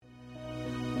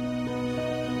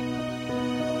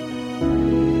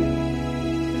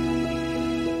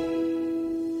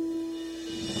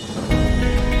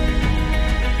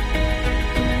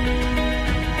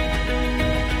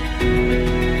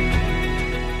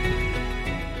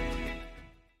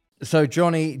So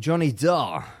Johny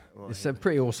Dar, it's a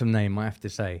pretty awesome name, I have to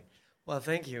say. Well,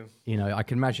 thank you. You know, I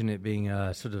can imagine it being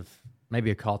a sort of maybe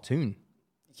a cartoon.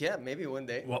 Yeah, maybe one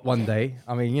day. One day.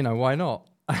 I mean, you know, why not?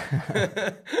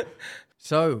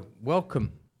 So,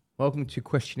 welcome to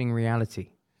Questioning Reality.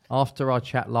 After our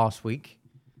chat last week,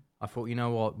 I thought, you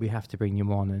know what, we have to bring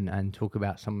you on and talk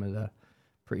about some of the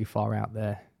pretty far out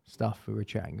there stuff we were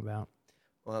chatting about.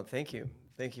 Well, thank you.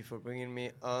 Thank you for bringing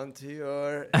me on to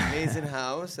your amazing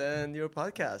house and your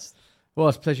podcast. Well,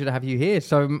 it's a pleasure to have you here.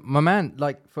 So, my man,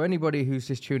 like, for anybody who's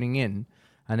just tuning in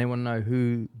and they want to know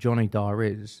who Johny Dar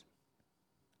is,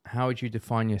 how would you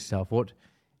define yourself? What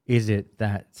is it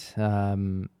that's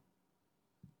the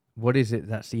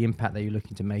impact that you're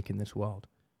looking to make in this world?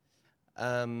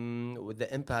 With the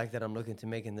impact that I'm looking to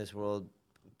make in this world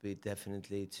would be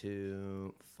definitely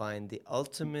to find the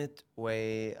ultimate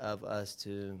way of us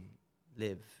to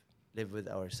live with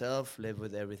ourselves, live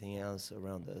with everything else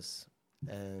around us.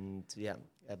 And yeah,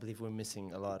 I believe we're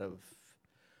missing a lot of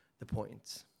the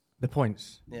points. The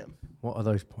points? Yeah. What are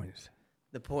those points?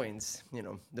 The points,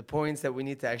 the points that we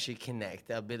need to actually connect.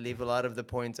 I believe a lot of the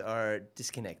points are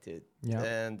disconnected. Yeah.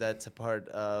 And that's a part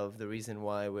of the reason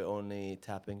why we're only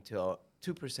tapping to our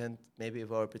 2% maybe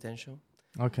of our potential.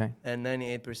 Okay. And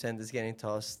 98% is getting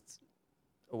tossed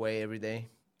away every day.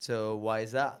 So why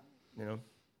is that,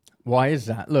 Why is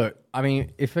that? Look, I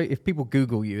mean, if people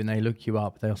Google you and they look you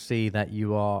up, they'll see that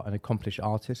you are an accomplished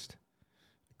artist,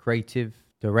 creative,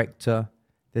 director.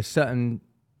 There's certain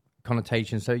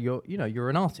connotations. So you're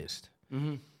an artist.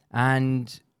 Mm-hmm.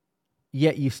 And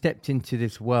yet you stepped into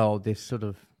this world, this sort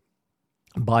of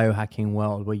biohacking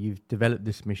world where you've developed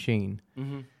this machine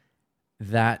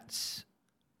that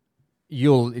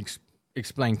you'll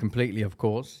explain completely, of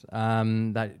course,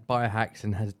 that biohacks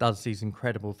and does these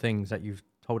incredible things that you've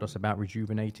told us about,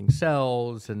 rejuvenating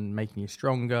cells and making you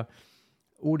stronger,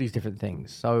 all these different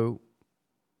things. So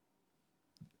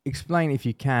explain, if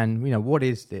you can, what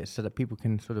is this, so that people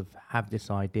can sort of have this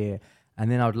idea.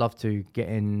 And then I'd love to get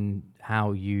in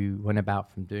how you went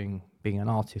about from being an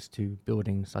artist to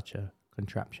building such a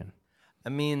contraption. I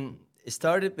mean, it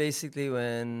started basically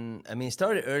it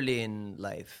started early in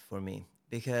life for me,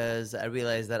 because I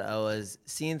realized that I was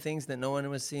seeing things that no one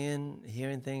was seeing,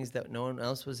 hearing things that no one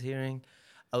else was hearing.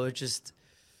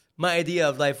 My idea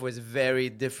of life was very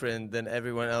different than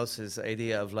everyone else's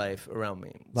idea of life around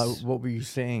me. Like, what were you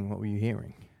seeing? What were you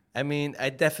hearing? I mean, I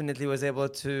definitely was able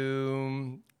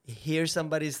to hear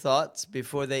somebody's thoughts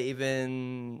before they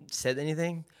even said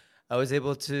anything. I was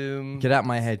able to get out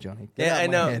my head, Johny. I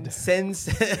know. Sense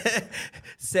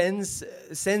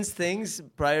things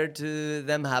prior to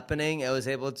them happening. I was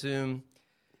able to.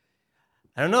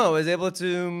 I don't know. I was able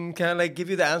to kind of like give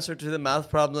you the answer to the math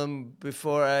problem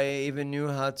before I even knew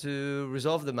how to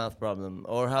resolve the math problem,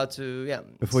 or how to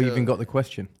Before you even got the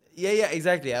question. Yeah,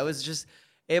 exactly. I was just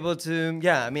able to.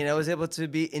 Yeah, I mean, I was able to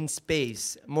be in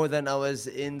space more than I was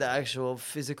in the actual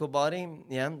physical body.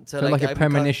 Yeah, so like a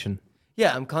premonition.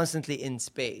 I'm constantly in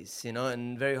space,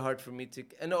 and very hard for me to,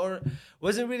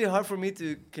 wasn't really hard for me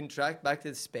to contract back to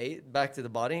the space, back to the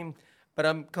body, but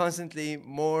I'm constantly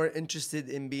more interested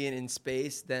in being in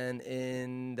space than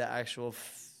in the actual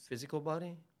physical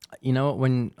body. You know what?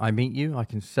 When I meet you, I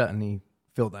can certainly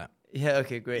feel that. Yeah.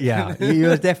 Okay. Great. Yeah,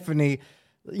 you're definitely.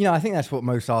 I think that's what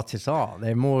most artists are.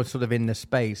 They're more sort of in the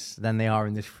space than they are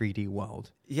in this 3D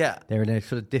world. Yeah. They're in a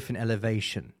sort of different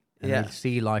elevation. And they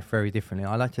see life very differently.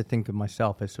 I like to think of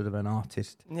myself as sort of an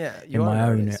artist in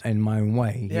my own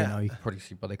way. Yeah. You can probably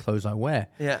see by the clothes I wear.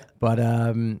 Yeah. But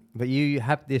you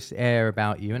have this air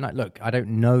about you. And I don't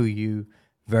know you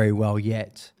very well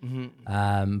yet.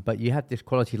 Mm-hmm. But you had this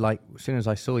quality, like, as soon as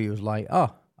I saw you, it was like,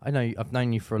 oh, I know I've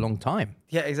known you for a long time.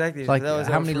 Yeah, exactly. It's like,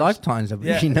 how many lifetimes have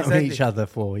we known each other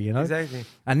for, Exactly.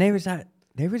 And there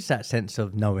is that sense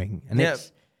of knowing. And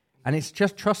it's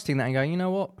just trusting that and going, you know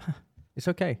what? It's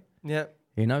okay. Yeah.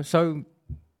 So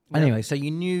anyway, so you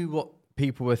knew what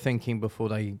people were thinking before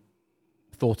they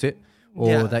thought it,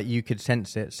 or that you could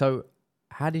sense it. So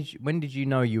when did you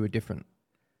know you were different?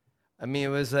 I mean, it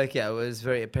was like, it was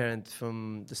very apparent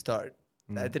from the start.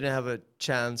 I didn't have a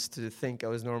chance to think I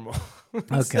was normal.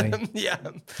 Okay.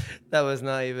 That was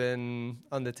not even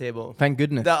on the table. Thank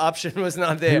goodness. The option was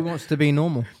not there. Who wants to be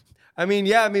normal? I mean,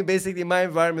 yeah, I mean, basically my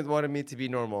environment wanted me to be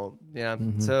normal. Yeah.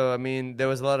 Mm-hmm. So, I mean, there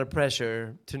was a lot of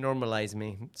pressure to normalize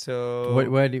me. So,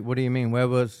 What do you mean? Where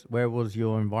was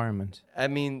your environment? I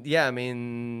mean, yeah, I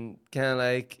mean, kind of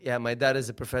like, yeah, my dad is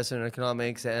a professor in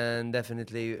economics, and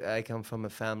definitely I come from a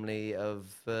family of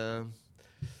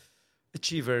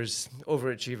achievers,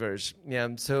 overachievers. Yeah.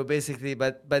 So basically,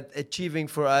 but achieving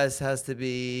for us has to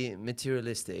be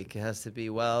materialistic. It has to be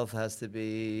wealth, has to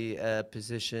be a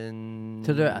position.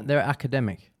 So they're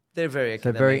academic. They're very So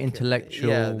academic. very intellectual.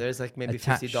 Yeah, there's like maybe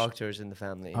 50 attached. doctors in the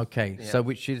family. Okay, Yeah. so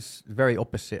which is very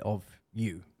opposite of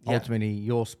you. Yeah. Ultimately,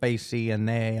 you're spacey and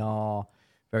they are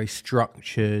very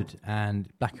structured and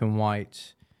black and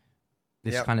white.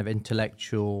 This Yep. kind of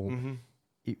intellectual. Mm-hmm.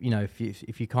 You know,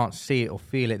 if you can't see it or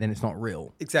feel it, then it's not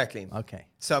real. Exactly. Okay.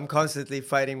 So I'm constantly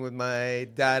fighting with my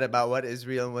dad about what is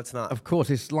real and what's not. Of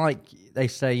course, it's like they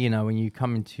say, you know, when you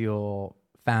come into your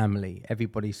family,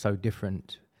 everybody's so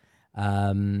different.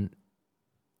 And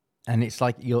it's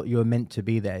like you're meant to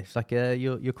be there. It's like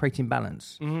you're creating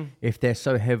balance. Mm-hmm. If they're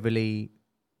so heavily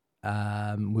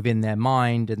within their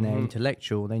mind and they're Mm-hmm.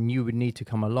 intellectual, then you would need to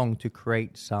come along to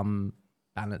create some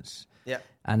balance. Yeah.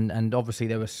 And obviously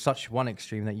there was such one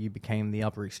extreme that you became the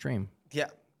other extreme. Yeah,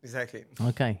 exactly.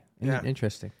 Okay, Yeah.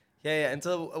 Interesting. Yeah.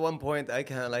 Until at one point, I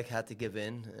kind of like had to give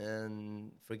in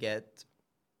and forget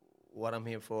what I'm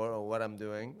here for or what I'm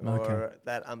doing or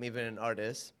that I'm even an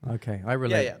artist. Okay, I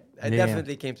relate. Yeah. I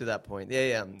definitely came to that point.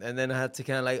 Yeah. And then I had to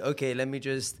kind of like, okay, let me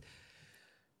just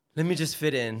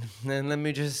fit in and let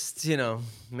me just, you know,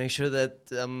 make sure that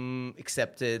I'm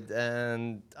accepted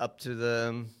and up to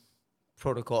the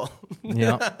protocol.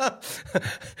 Yeah.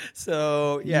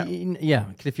 So, yeah. Yeah,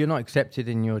 because if you're not accepted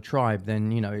in your tribe,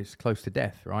 then, you know, it's close to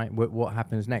death, right? What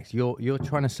happens next? You're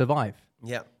trying to survive.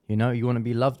 Yeah. You know, you want to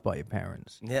be loved by your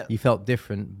parents. Yeah. You felt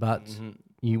different, but Mm-hmm.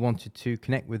 you wanted to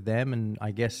connect with them and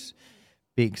I guess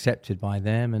be accepted by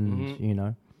them and, Mm-hmm. you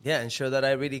know. Yeah, and show that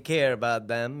I really care about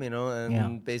them, you know, and Yeah.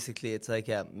 basically it's like,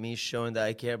 yeah, me showing that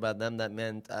I care about them, that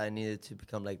meant I needed to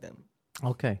become like them.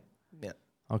 Okay. Yeah.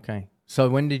 Okay. So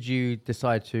when did you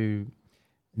decide to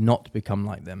not become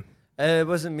like them? It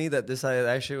wasn't me that decided,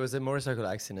 actually, it was a motorcycle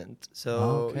accident. So,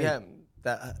 Okay. yeah,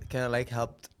 that kind of like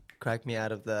helped crack me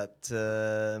out of that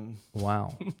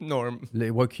Wow. norm.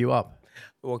 It woke you up.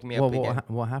 Woke me up again.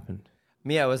 What happened?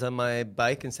 Me, I was on my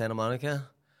bike in Santa Monica.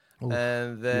 Oof,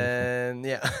 And then,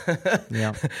 yeah.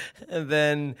 Yeah. And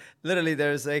then literally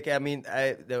there's like, I mean,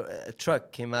 a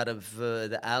truck came out of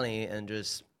the alley and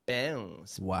just bam.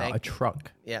 Wow. spanked A me.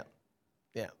 truck. Yeah.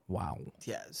 Yeah. Wow.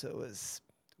 Yeah. So it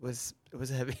was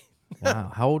heavy.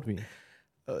 Wow. How old were you?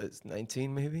 I was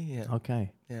 19 maybe. Yeah.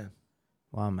 Okay. Yeah.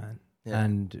 Wow, man. Yeah.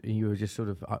 And you were just sort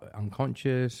of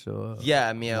unconscious or? Yeah.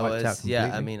 I mean, wiped out I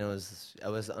completely? mean, I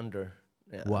was under.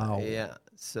 Yeah. Wow. Yeah.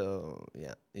 So,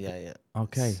 yeah.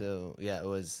 Okay. So, yeah, it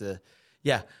was,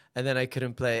 yeah. And then I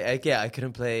couldn't play, I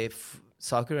couldn't play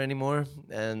soccer anymore.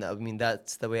 And I mean,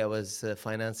 that's the way I was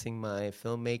financing my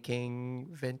filmmaking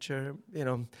venture, you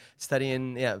know,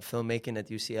 studying, filmmaking at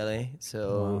UCLA.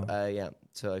 So, Wow.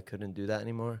 so I couldn't do that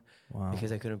anymore Wow.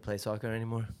 because I couldn't play soccer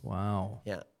anymore. Wow.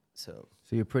 Yeah. So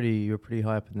you're pretty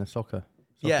high up in the soccer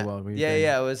yeah, world. were you yeah, doing-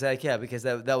 yeah. It was like, yeah, because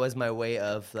that was my way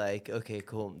of like, okay,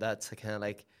 cool. That's kind of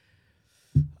like,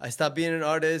 I stopped being an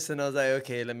artist and I was like,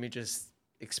 okay, let me just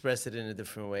express it in a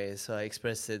different way. So I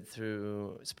expressed it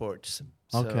through sports.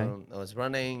 So Okay. I was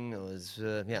running. I was,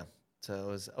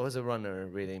 So I was a runner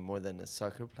really more than a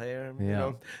soccer player, you Yeah.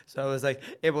 know. So I was like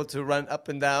able to run up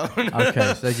and down.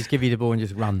 Okay, so they just give you the ball and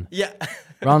just run. Yeah.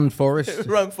 Run, Forrest.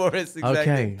 Run, Forrest,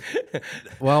 exactly. Okay.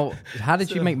 Well, how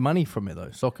did you So- make money from it though,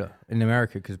 soccer in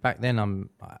America? Because back then I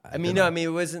mean, no, I mean,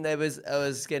 it wasn't. I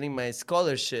was getting my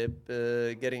scholarship,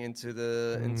 getting into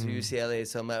into UCLA.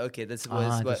 So I'm like, okay, this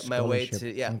was the my way to,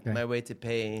 scholarship. Okay. my way to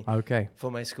pay Okay. for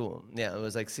my school. Yeah, it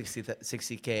was like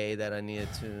 60K that I needed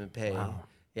to pay. Wow.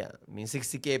 Yeah, I mean,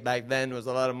 60K back then was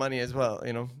a lot of money as well,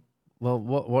 you know. Well,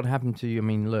 what happened to you? I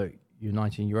mean, look, you're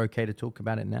 19. You're okay to talk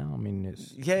about it now. I mean,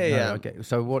 it's Yeah. Okay.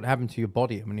 So what happened to your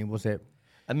body? I mean, was it?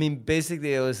 I mean,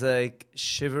 basically, it was like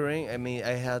shivering. I mean,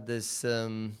 I had this.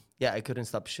 I couldn't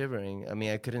stop shivering. I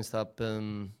mean, I couldn't stop. I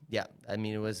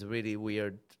mean, it was a really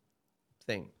weird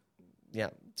thing.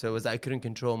 Yeah. So it was. I couldn't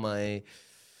control my.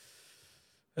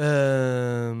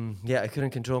 I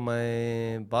couldn't control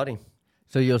my body.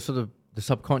 So you're sort of the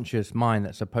subconscious mind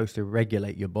that's supposed to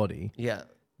regulate your body. Yeah.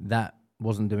 That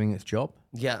wasn't doing its job.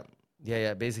 Yeah.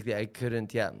 Basically, I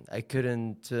couldn't. Yeah, I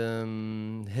couldn't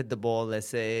hit the ball. Let's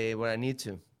say where I need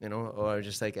to, you know, or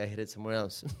just like I hit it somewhere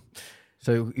else.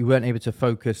 So you weren't able to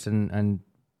focus and.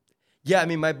 Yeah, I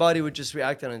mean, my body would just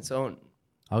react on its own.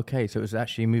 Okay, so it was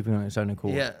actually moving on its own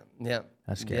accord. Yeah.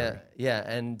 That's scary. Yeah.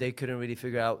 And they couldn't really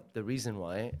figure out the reason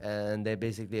why. And they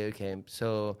basically, okay,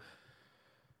 so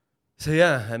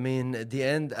yeah, I mean, at the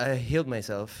end, I healed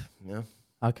myself, you know?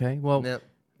 Okay, well, Yeah.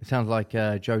 it sounds like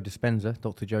Joe Dispenza,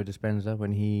 Dr. Joe Dispenza,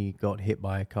 when he got hit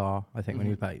by a car, I think when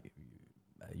he was about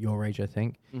your age, I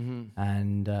think,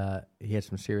 and he had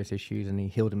some serious issues and he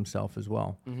healed himself as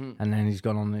well. And then he's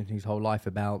gone on his whole life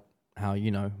about how,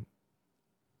 you know,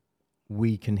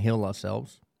 we can heal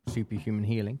ourselves, superhuman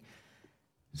healing.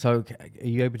 So are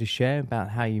you able to share about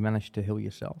how you managed to heal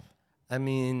yourself? I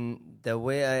mean, the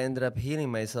way I ended up healing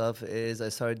myself is I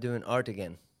started doing art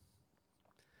again.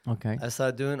 Okay. I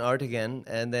started doing art again,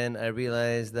 and then I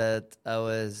realized that I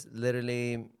was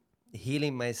literally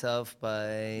healing myself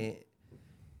by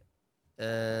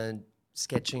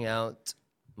sketching out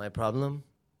my problem,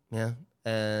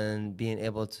 and being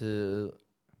able to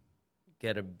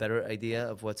get a better idea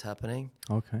of what's happening.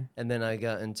 Okay. And then I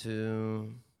got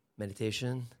into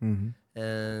meditation,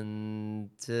 and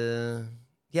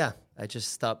I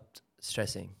just stopped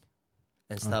stressing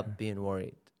and stopped being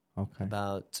worried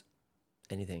about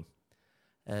anything.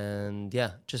 And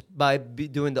just by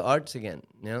doing the arts again,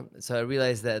 so I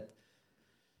realized that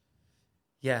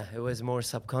it was more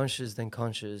subconscious than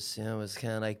conscious. It was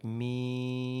kind of like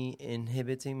me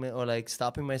inhibiting or like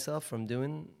stopping myself from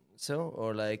doing so,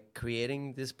 or like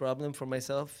creating this problem for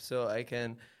myself so I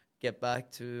can get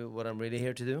back to what I'm really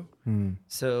here to do.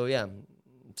 So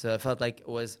I felt like it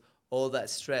was all that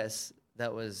stress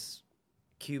that was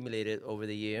accumulated over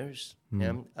the years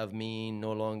of me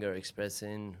no longer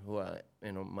expressing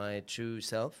my true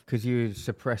self. Because you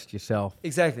suppressed yourself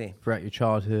exactly throughout your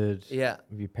childhood,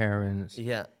 with your parents,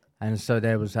 and so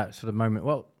there was that sort of moment.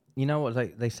 Well, you know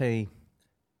what they say.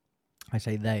 I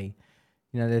say they.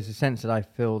 You know, there's a sense that I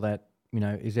feel that, you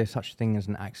know, is there such a thing as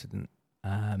an accident?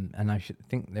 And I should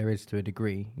think there is to a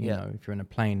degree. You know, if you're in a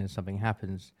plane and something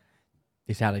happens,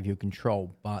 it's out of your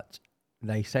control. But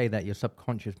they say that your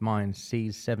subconscious mind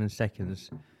sees 7 seconds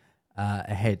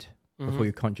ahead before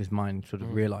your conscious mind sort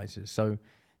of realizes. So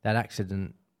that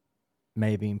accident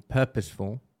may have been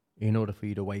purposeful in order for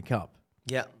you to wake up.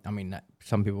 Yeah. I mean,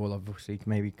 some people will obviously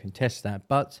maybe contest that,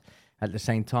 but at the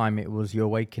same time, it was your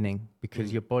awakening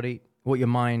because your body, what your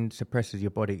mind suppresses, your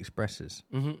body expresses.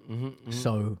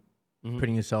 So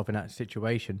putting yourself in that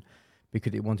situation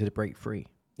because it wanted to break free.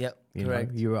 Yeah,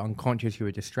 correct. You were unconscious, you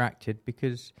were distracted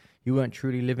because you weren't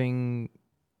truly living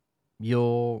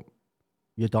your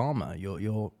dharma,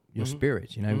 your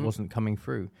spirit. You know, it wasn't coming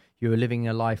through. You were living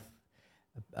a life.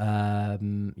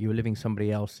 You were living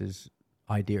somebody else's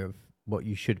idea of what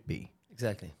you should be,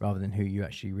 exactly, rather than who you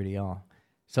actually really are.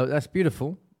 So that's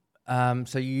beautiful.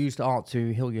 So you used art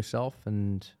to heal yourself,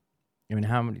 and I mean,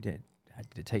 how many did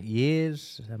it take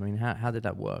years? I mean, how did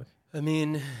that work? I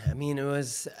mean, it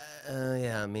was,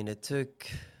 I mean, it took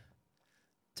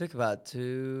about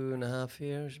 2.5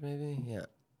 years, maybe. Yeah,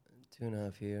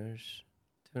 2.5 years,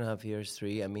 2.5 years,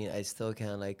 3. I mean, I still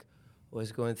kind of like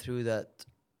was going through that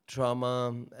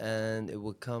trauma, and it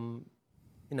would come,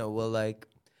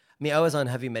 I was on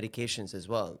heavy medications as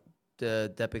well.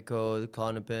 The Depakote, the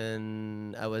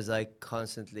Klonopin, I was like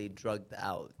constantly drugged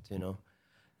out,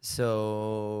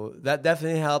 So that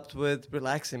definitely helped with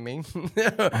relaxing me.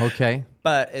 Okay.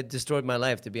 But it destroyed my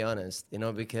life, to be honest,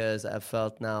 because I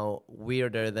felt now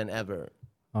weirder than ever.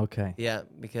 Okay. Yeah,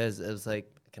 because it was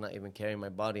like I cannot even carry my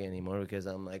body anymore because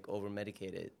I'm like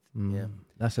over-medicated. Yeah.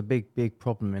 That's a big, big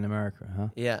problem in America, huh?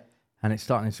 Yeah. And it's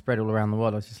starting to spread all around the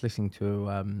world. I was just listening to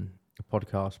a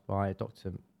podcast by a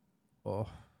doctor,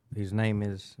 his name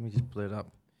is, let me just pull it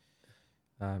up,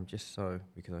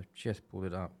 because I just pulled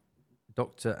it up.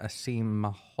 Dr. Asim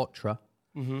Malhotra,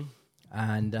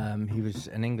 and he is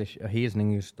an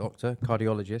English doctor,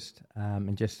 cardiologist,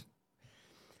 and just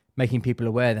making people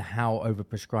aware that how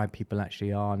overprescribed people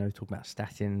actually are. I know we talk about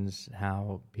statins,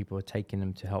 how people are taking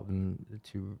them to help them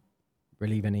to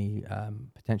relieve any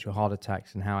potential heart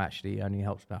attacks, and how actually it only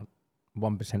helps about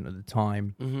 1% of the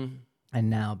time. And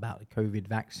now about the COVID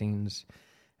vaccines,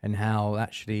 and how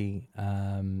actually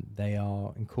they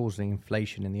are causing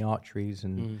inflation in the arteries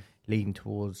and leading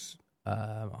towards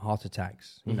heart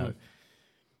attacks, know.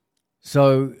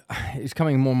 So it's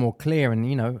coming more and more clear,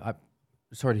 and, I'm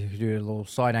sorry to do a little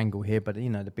side angle here, but,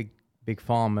 the big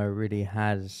pharma really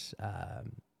has a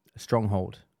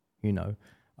stronghold,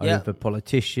 over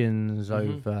politicians,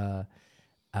 over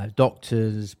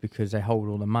doctors, because they hold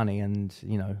all the money, and,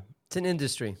 It's an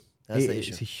industry. That's the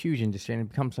issue. It's a huge industry, and it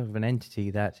becomes sort of an entity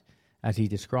that, as he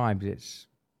describes, it's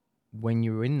when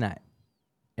you're in that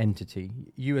entity,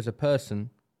 you as a person,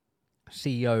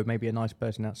 CEO, maybe a nice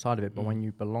person outside of it, but when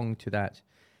you belong to that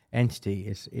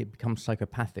entity, it becomes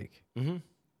psychopathic. Mm-hmm.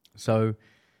 So,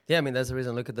 yeah, I mean, that's the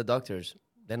reason. Look at the doctors;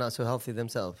 they're not so healthy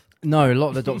themselves. no, a lot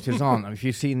of the doctors aren't. If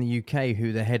you see in the UK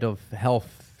who the head of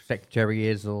health secretary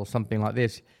is or something like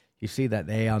this, you see that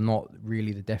they are not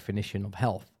really the definition of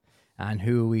health. And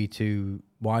who are we to?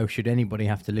 Why should anybody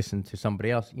have to listen to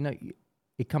somebody else? You know,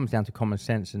 it comes down to common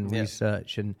sense and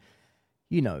research, and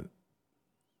you know.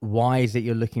 Why is it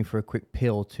you're looking for a quick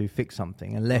pill to fix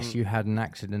something unless you had an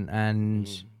accident?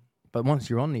 But once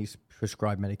you're on these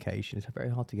prescribed medications, it's very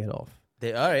hard to get off.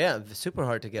 They are, yeah, super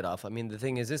hard to get off. I mean, the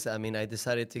thing is this. I mean, I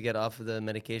decided to get off the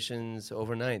medications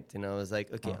overnight. You know, I was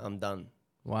like, okay, I'm done.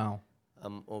 Wow.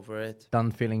 I'm over it. Done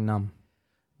feeling numb.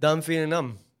 Done feeling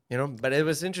numb. You know, but it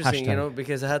was interesting, Hashtag. you know,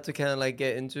 because I had to kind of like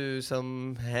get into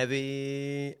some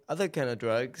heavy other kind of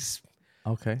drugs.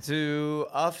 Okay. To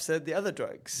offset the other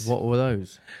drugs. What were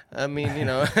those? I mean, you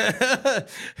know,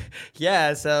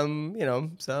 yeah, some, you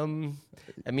know, some.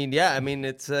 I mean, yeah, I mean,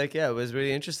 it's like, yeah, it was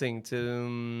really interesting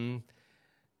to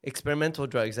experimental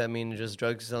drugs. I mean, just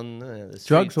drugs on the streets.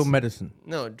 Drugs or medicine?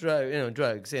 No,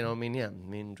 drugs. You know, I mean, yeah, I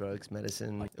mean, drugs,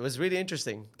 medicine. It was really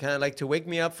interesting. Kind of like to wake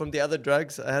me up from the other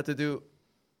drugs, I had to do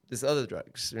these other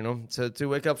drugs, you know. So to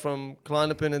wake up from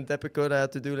Klonopin and Depakote, I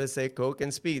had to do, let's say, coke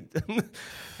and speed.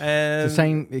 And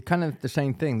Kind of the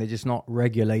same thing. They're just not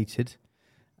regulated,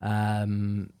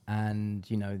 and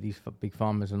you know these big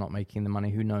farmers are not making the money.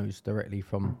 Who knows directly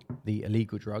from the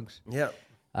illegal drugs? Yeah.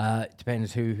 It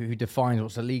depends who defines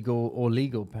what's illegal or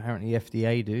legal. Apparently,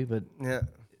 FDA do, but yeah,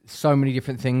 so many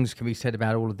different things can be said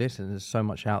about all of this, and there's so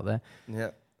much out there. Yeah.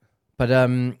 But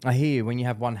I hear you when you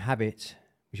have one habit.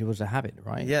 Which was a habit,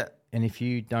 right? Yeah. And if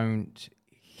you don't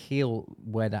heal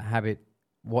what that habit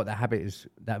is,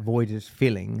 that void is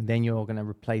filling, then you're going to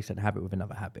replace that habit with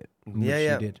another habit.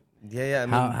 Yeah. You did. Yeah. I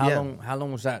mean, how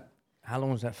long was that? How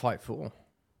long was that fight for?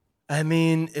 I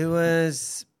mean, it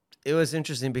was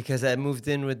interesting because I moved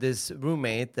in with this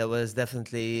roommate that was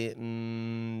definitely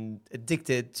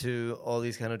addicted to all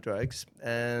these kind of drugs,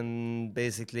 and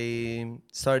basically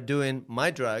started doing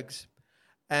my drugs.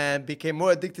 And became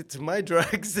more addicted to my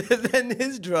drugs than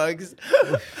his drugs,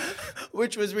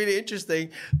 which was really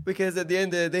interesting because at the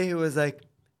end of the day, he was like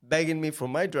begging me for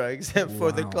my drugs and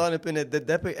for the Klonopin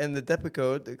and the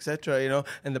Depakote, etc., you know,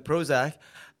 and the Prozac.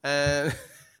 And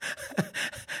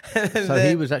so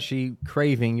he was actually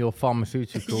craving your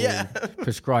pharmaceutical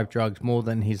prescribed drugs more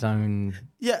than his own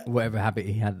whatever habit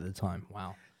he had at the time.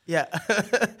 Wow. Yeah.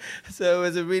 So it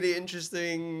was a really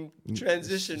interesting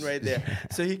transition right there.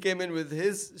 So he came in with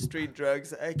his street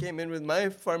drugs. I came in with my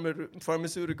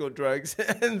pharmaceutical drugs.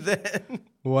 And then...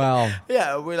 Wow.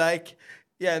 Yeah, we're like...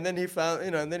 Yeah, and then he found...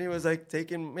 You know, and then he was like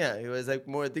taking... Yeah, he was like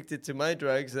more addicted to my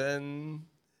drugs than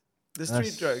the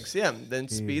street drugs. Yeah, then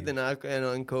speed and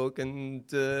alcohol and coke and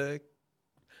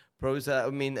Prozac, I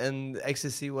mean, and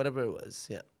ecstasy, whatever it was.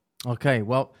 Yeah. Okay,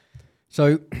 well,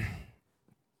 so...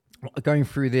 Going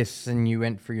through this, and you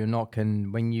went through your knock,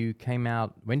 and when you came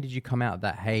out, when did you come out of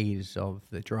that haze of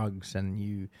the drugs, and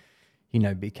you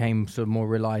know, became sort of more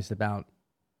realized about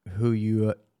who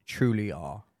you truly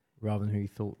are rather than who you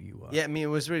thought you were? Yeah, I mean,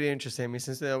 it was really interesting. I mean,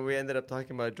 since we ended up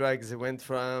talking about drugs, it went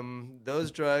from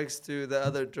those drugs to the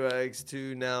other drugs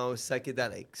to now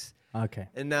psychedelics. Okay.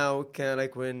 And now, kind of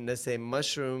like when, let's say,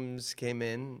 mushrooms came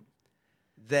in,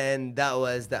 then that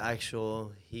was the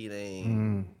actual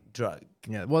healing drug.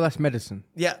 Yeah, well, that's medicine.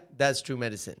 Yeah, that's true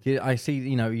medicine. Yeah, I see,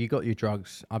 you know, you got your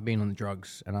drugs. I've been on the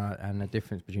drugs, and the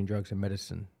difference between drugs and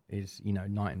medicine is, you know,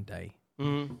 night and day.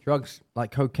 Mm-hmm. Drugs, like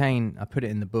cocaine, I put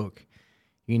it in the book,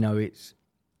 you know, it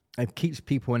keeps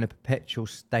people in a perpetual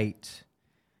state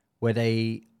where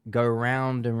they go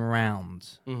round and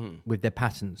round with their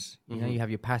patterns. You know, you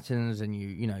have your patterns, and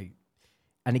you know,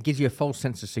 and it gives you a false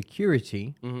sense of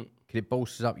security. It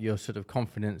bolsters up your sort of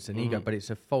confidence and ego, but it's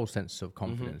a false sense of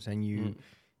confidence, and you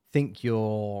think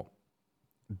you're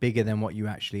bigger than what you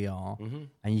actually are,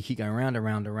 and you keep going round and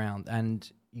round and round,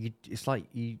 and it's like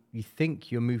you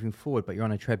think you're moving forward, but you're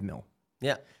on a treadmill.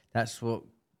 Yeah, that's what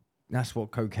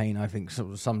cocaine, I think, sort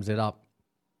of sums it up.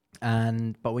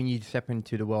 But when you step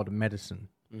into the world of medicine,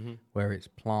 where it's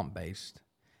plant based,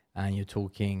 and you're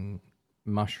talking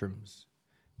mushrooms,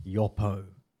 yopo,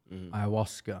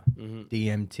 ayahuasca,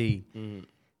 DMT,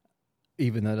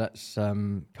 even though that's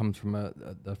comes from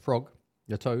the frog,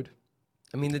 the toad.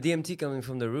 I mean, the DMT coming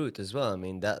from the root as well. I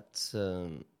mean, that's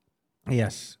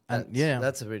yes,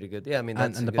 that's a really good. Yeah, I mean,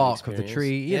 that's and the good bark experience. of the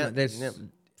tree. Yeah, there's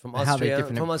from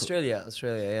Australia.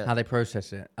 Yeah, how they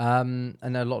process it, and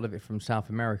a lot of it from South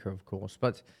America, of course.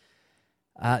 But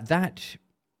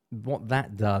what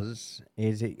that does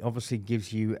is it obviously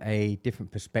gives you a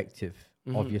different perspective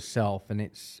of yourself, and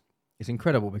it's it's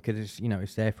incredible because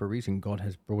it's there for a reason. God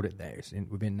has brought it there. It's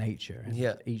within nature. And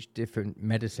Yeah. each different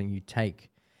medicine you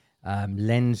take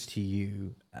lends to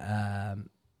you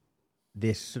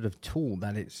this sort of tool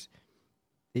that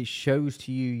it shows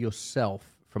to you yourself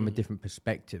from a different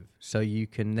perspective, so you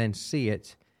can then see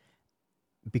it,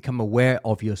 become aware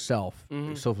of yourself,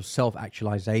 sort of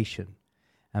self-actualization.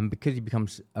 And because you become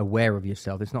aware of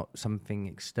yourself, it's not something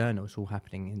external, it's all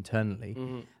happening internally.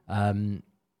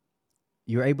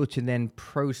 You're able to then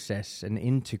process and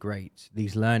integrate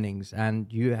these learnings, and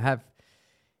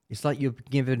it's like you're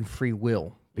given free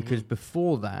will, because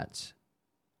before that,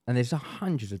 and there's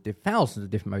thousands of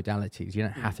different modalities. You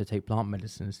don't have to take plant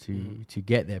medicines to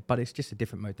get there, but it's just a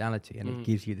different modality, and it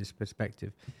gives you this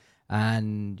perspective.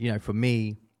 And, for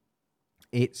me,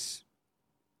 it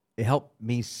helped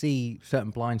me see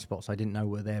certain blind spots I didn't know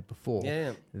were there before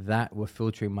that were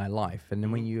filtering my life. And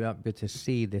then when you are able to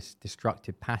see this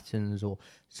destructive patterns or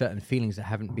certain feelings that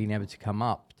haven't been able to come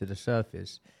up to the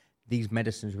surface, these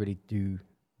medicines really do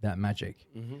that magic.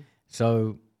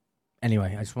 So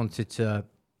anyway, I just wanted to...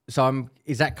 So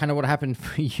is that kind of what happened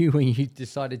for you when you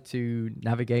decided to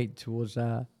navigate towards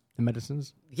the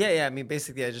medicines? Yeah. I mean,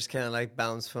 basically, I just kind of like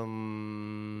bounced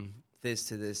from this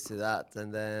to this to that,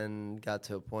 and then got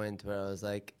to a point where I was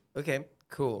like, okay,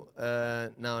 cool.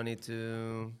 Now I need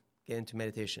to get into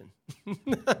meditation.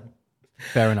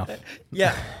 Fair enough.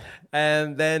 Yeah.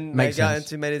 And then Makes I got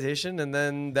sense. into meditation, and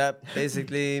then that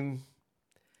basically...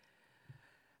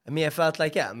 I mean, I felt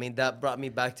like, that brought me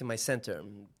back to my center.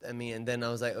 I mean, and then I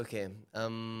was like, okay,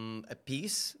 I'm at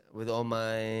peace with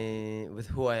with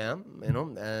who I am,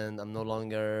 and I'm no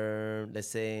longer, let's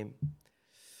say,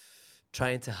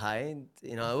 trying to hide.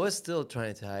 I was still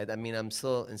trying to hide. I mean, I'm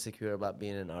still insecure about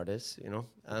being an artist,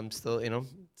 I'm still,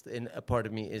 a part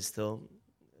of me is still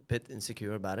a bit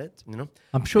insecure about it,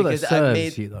 I'm sure because that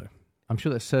serves you, though. I'm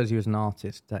sure that serves you as an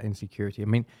artist, that insecurity. I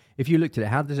mean, if you looked at it,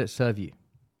 how does it serve you?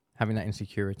 Having that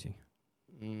insecurity?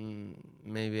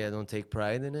 Maybe I don't take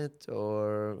pride in it,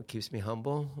 or it keeps me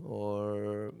humble,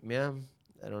 or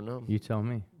I don't know. You tell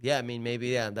me. Yeah, I mean,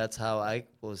 maybe, that's how I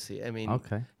will see it. I mean,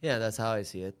 Okay. Yeah, that's how I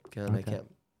see it. Kind of like,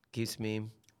 keeps me,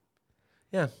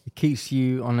 It keeps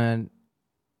you on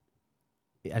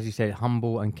as you said,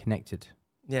 humble and connected.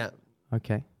 Yeah.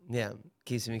 Okay. Yeah,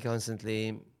 keeps me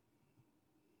constantly,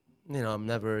 I'm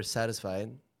never satisfied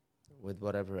with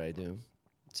whatever I do.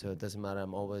 So it doesn't matter.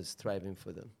 I'm always striving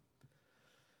for the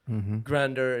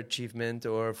grander achievement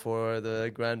or for the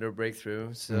grander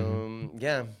breakthrough. So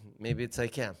maybe it's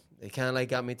like, it kind of like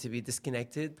got me to be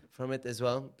disconnected from it as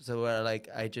well. So where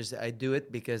I do it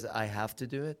because I have to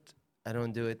do it. I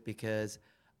don't do it because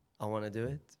I want to do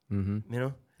it.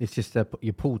 It's just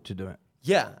you're pulled to do it.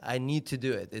 Yeah, I need to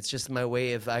do it. It's just my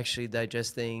way of actually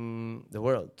digesting the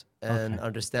world and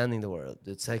understanding the world.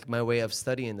 It's like my way of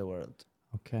studying the world.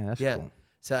 Okay, that's cool.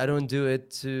 So I don't do it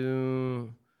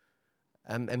to...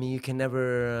 I mean, you can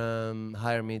never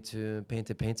hire me to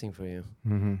paint a painting for you.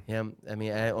 Yeah, I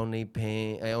mean, I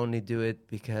only do it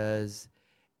because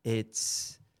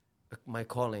it's my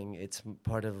calling. It's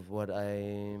part of what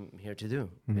I'm here to do.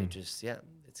 It's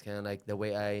kind of like the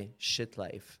way I shit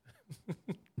life.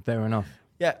 Fair enough.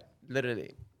 Yeah,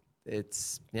 literally.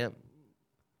 It's,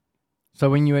 So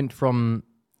when you went from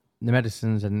the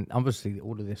medicines, and obviously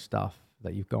all of this stuff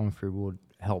that you've gone through would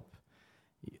help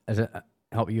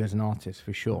you as an artist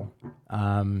for sure.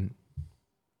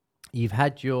 You've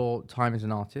had your time as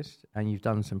an artist, and you've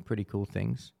done some pretty cool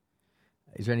things.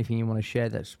 Is there anything you want to share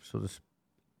that's sort of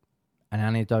an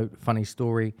anecdote, funny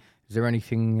story? Is there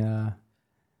anything...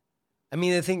 I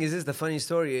mean, the thing is the funny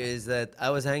story is that I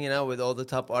was hanging out with all the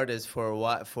top artists for a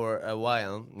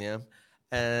while,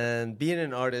 and being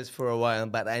an artist for a while,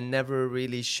 but I never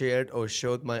really shared or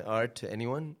showed my art to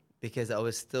anyone because I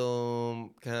was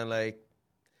still kind of like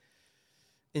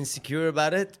insecure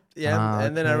about it.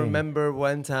 And then I remember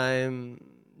one time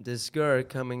this girl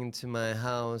coming into my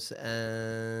house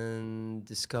and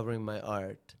discovering my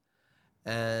art,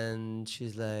 and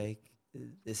she's like,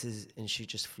 and she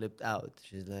just flipped out.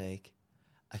 She's like,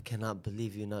 I cannot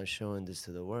believe you're not showing this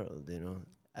to the world,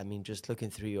 I mean, just looking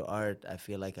through your art, I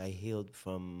feel like I healed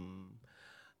from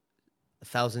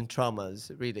 1,000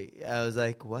 traumas, really. I was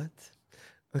like, what?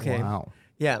 Okay. Wow.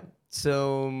 Yeah.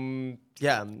 So,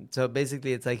 So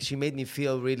basically, it's like she made me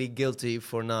feel really guilty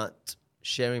for not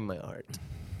sharing my art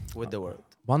with the world.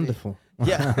 Wonderful.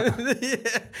 Yeah.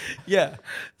 Yeah.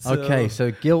 Okay,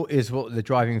 so guilt is what the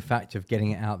driving factor of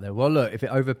getting it out there. Well, look, if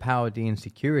it overpowered the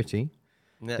insecurity...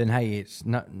 then hey, it's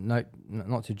not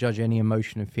to judge any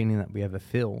emotion and feeling that we ever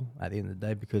feel at the end of the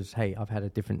day, because hey, I've had a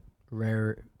different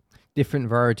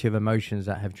variety of emotions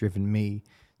that have driven me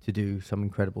to do some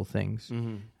incredible things.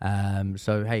 Mm-hmm.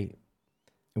 So hey,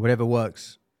 whatever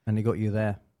works, and it got you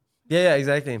there. Yeah,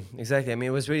 exactly. I mean,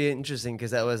 it was really interesting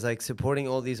because I was like supporting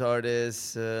all these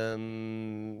artists,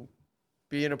 being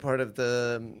a part of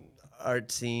the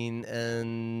art scene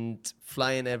and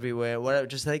flying everywhere. Whatever,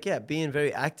 just like being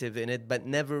very active in it, but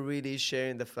never really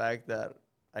sharing the fact that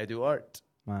I do art.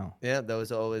 Wow. Yeah, that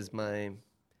was always my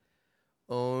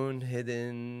own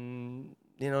hidden,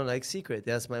 like secret.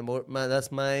 That's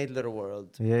that's my little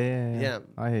world. Yeah.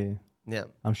 I hear you. Yeah.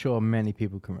 I'm sure many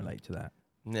people can relate to that.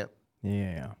 Yeah.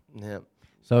 Yeah.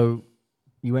 So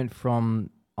you went from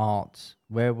art.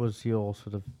 Where was your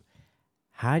sort of?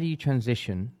 How do you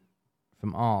transition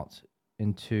from art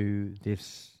into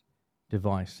this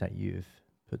device that you've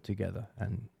put together?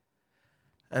 And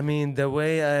I mean, the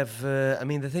way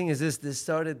the thing is this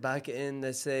started back in,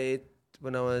 let's say,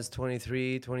 when I was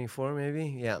 23, 24,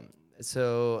 maybe. Yeah.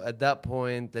 So at that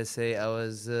point, let's say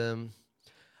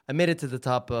I made it to the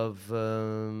top of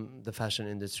the fashion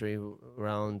industry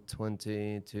around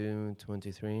 22,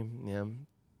 23. Yeah.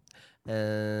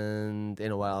 And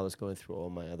in a while, I was going through all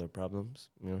my other problems,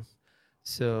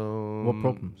 So what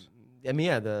problems? I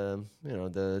mean,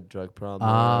 the drug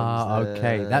problems.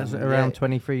 Okay. That's around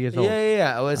 23 years old.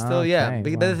 Yeah. I was still, Okay,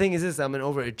 But wow. the thing is this, I'm an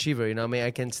overachiever, I mean,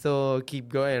 I can still keep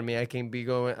going. I mean, I can be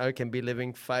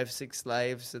living 5-6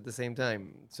 lives at the same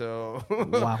time. So,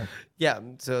 Wow. yeah.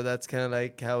 So that's kind of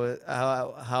like how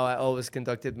I always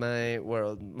conducted my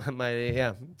world.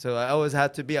 So I always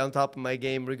had to be on top of my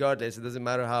game regardless. It doesn't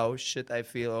matter how shit I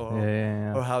feel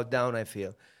or how down I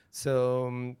feel.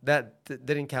 So that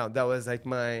didn't count. That was like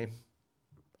my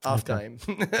off time.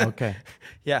 Okay.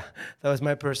 Yeah, that was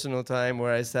my personal time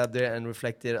where I sat there and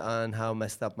reflected on how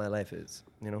messed up my life is,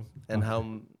 and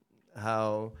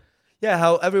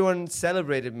how everyone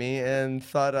celebrated me and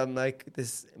thought I'm like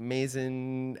this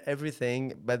amazing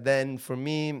everything. But then for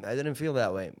me, I didn't feel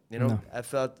that way. No. I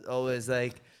felt always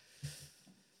like,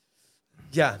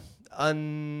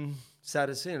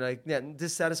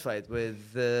 dissatisfied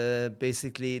with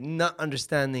basically not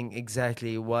understanding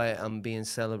exactly why I'm being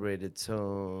celebrated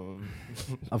so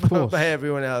Of course. by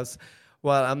everyone else,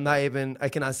 while I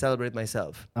cannot celebrate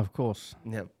myself. Of course.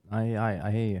 Yeah.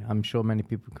 I hear you. I'm sure many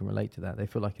people can relate to that. They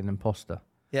feel like an imposter.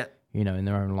 Yeah. In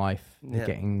their own life, they're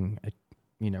getting,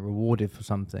 rewarded for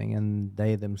something, and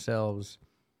they themselves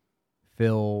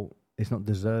feel it's not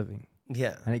deserving.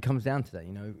 Yeah. And it comes down to that,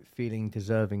 feeling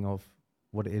deserving of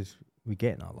what it is we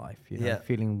get in our life.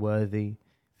 Feeling worthy,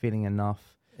 feeling enough.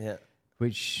 Yeah.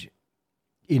 Which,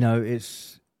 I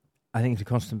think it's a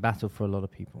constant battle for a lot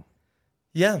of people.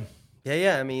 Yeah.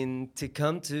 I mean, to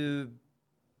come to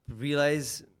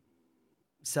realize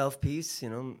self-peace,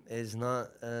 is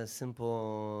not a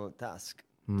simple task.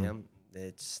 Yeah.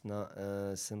 It's not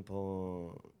a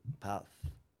simple path.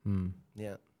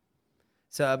 Yeah.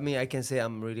 So, I mean, I can say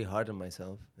I'm really hard on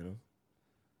myself, Are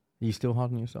you still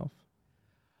hard on yourself?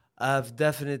 I've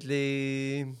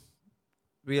definitely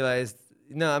realized,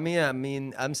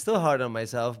 I'm still hard on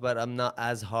myself, but I'm not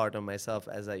as hard on myself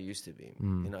as I used to be.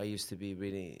 I used to be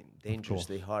really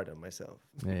dangerously hard on myself.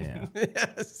 Yeah.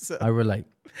 So, I relate.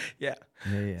 Yeah.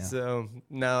 So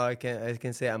now I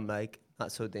can say I'm like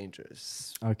not so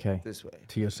dangerous. Okay. This way.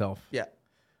 To yourself. Yeah.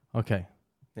 Okay.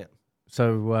 Yeah.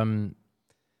 So,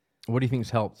 what do you think's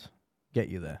helped get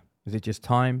you there? Is it just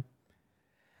time?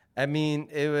 I mean,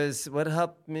 it was what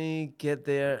helped me get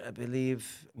there. I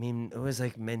believe. I mean, it was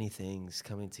like many things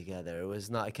coming together. It was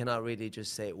not. I cannot really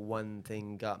just say one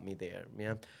thing got me there.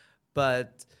 Yeah,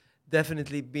 but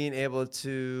definitely being able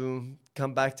to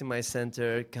come back to my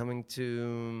center, coming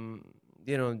to,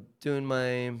 doing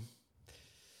my.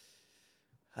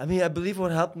 I mean, I believe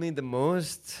what helped me the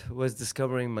most was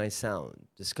discovering my sound,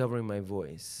 discovering my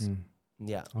voice.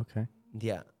 Yeah. Okay.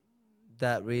 Yeah,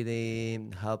 that really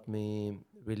helped me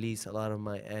release a lot of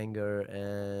my anger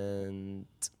and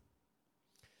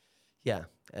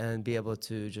be able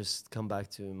to just come back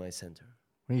to my center.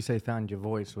 When you say found your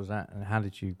voice, was that, and how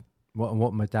did you,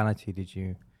 what modality did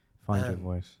you find your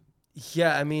voice?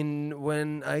 Yeah, I mean,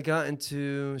 when I got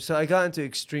into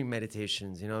extreme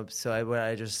meditations, where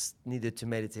I just needed to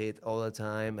meditate all the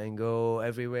time and go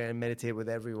everywhere and meditate with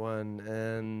everyone,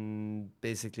 and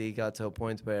basically got to a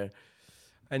point where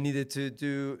I needed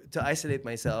to isolate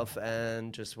myself,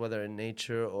 and just whether in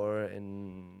nature or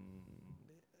in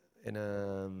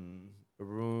a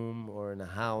room or in a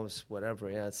house, whatever.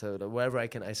 Yeah, so wherever I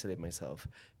can isolate myself,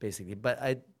 basically. But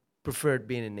I preferred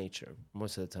being in nature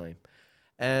most of the time.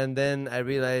 And then I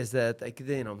realized that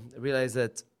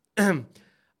I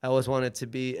always wanted to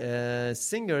be a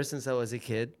singer since I was a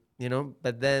kid,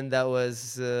 But then that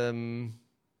was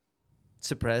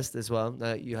suppressed as well.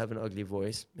 You have an ugly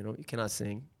voice, you cannot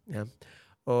sing. Yeah.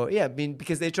 Or I mean,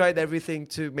 because they tried everything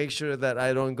to make sure that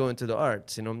I don't go into the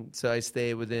arts, so I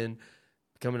stay within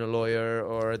becoming a lawyer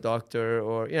or a doctor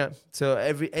or so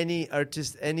any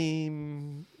artist, any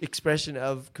expression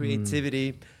of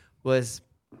creativity was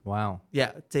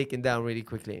taken down really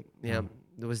quickly.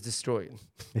 It was destroyed.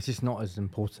 It's just not as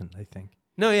important, I think.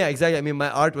 No, exactly. I mean, my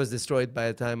art was destroyed by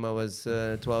the time I was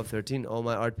 12, 13. All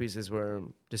my art pieces were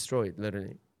destroyed,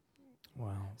 literally.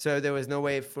 Wow. So there was no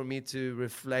way for me to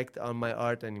reflect on my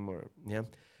art anymore. Yeah.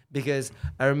 Because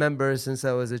I remember since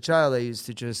I was a child, I used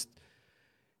to just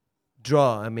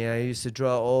draw. I mean, I used to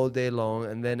draw all day long.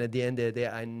 And then at the end of the day,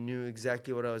 I knew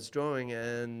exactly what I was drawing.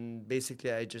 And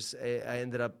basically, I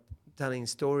ended up telling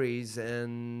stories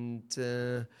and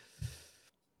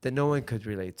that no one could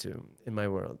relate to in my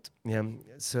world. Yeah.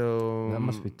 So that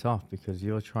must be tough because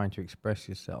you're trying to express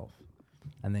yourself.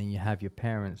 And then you have your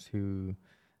parents who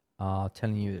are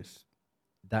telling you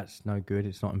that's no good,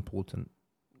 it's not important.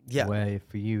 Yeah. Where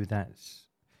for you that's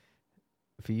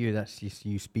just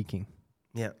you speaking.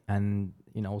 Yeah. And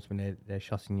ultimately they're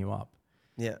shutting you up.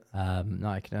 Yeah.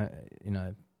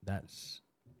 That's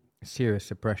serious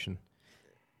suppression.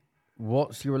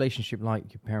 What's your relationship like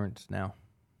with your parents now?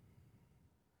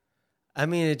 I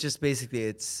mean, it just basically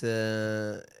it's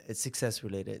success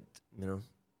related,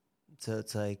 So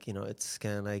it's like, it's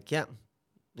kind of like, I'm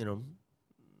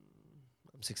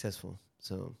successful,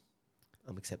 so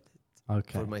I'm accepted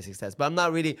for my success. But I'm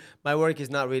not really, my work is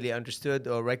not really understood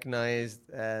or recognized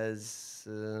as,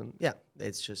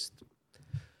 it's just,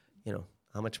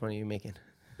 how much money are you making?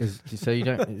 Is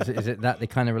it that the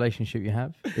kind of relationship you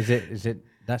have? Is it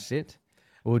that's it?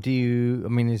 Or do you, I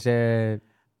mean, is there...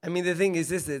 I mean, the thing is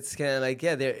this, it's kind of like,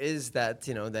 there is that,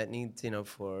 that need,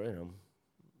 for,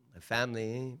 my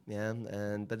family,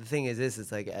 but the thing is this,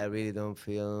 it's like, I really don't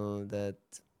feel that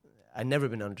I've never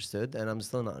been understood, and I'm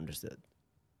still not understood.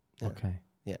 Yeah. Okay.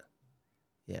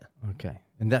 Yeah. Okay.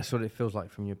 And that's what it feels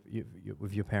like from your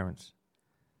with your parents,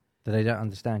 that they don't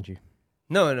understand you.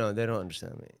 No, they don't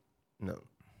understand me. No,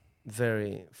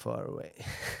 very far away.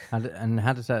 And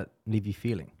how does that leave you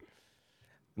feeling?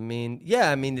 I mean,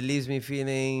 it leaves me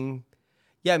feeling,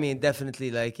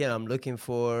 definitely like, I'm looking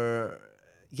for,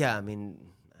 I mean,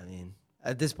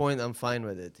 at this point, I'm fine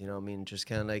with it, just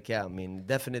kind of like,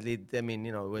 definitely,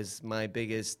 it was my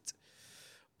biggest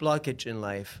blockage in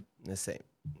life, let's say,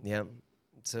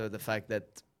 so the fact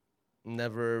that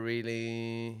never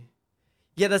really,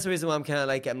 that's the reason why I'm kind of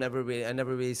like, I never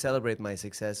really celebrate my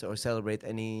success or celebrate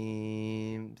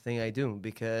anything I do,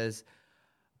 because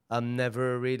I'm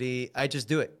never really, I just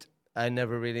do it. I'm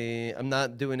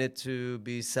not doing it to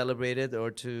be celebrated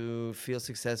or to feel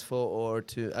successful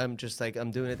I'm just like,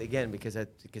 I'm doing it again because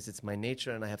it's my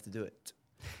nature and I have to do it.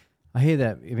 I hear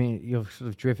that. I mean, you're sort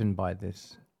of driven by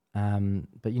this.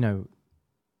 But,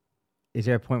 is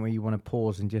there a point where you want to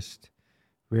pause and just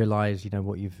realize,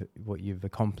 what you've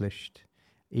accomplished,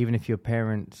 even if your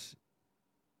parents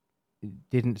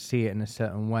didn't see it in a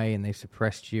certain way and they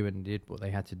suppressed you and did what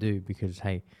they had to do because,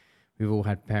 hey, we've all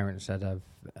had parents that have,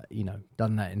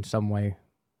 done that in some way,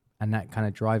 and that kind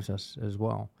of drives us as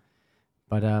well.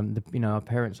 But our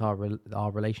parents are our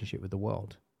relationship with the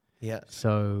world. Yeah.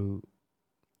 So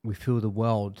we feel the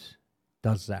world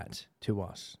does that to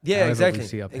us. Yeah, exactly. We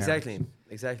see our parents.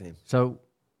 Exactly. So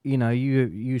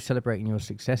you celebrating your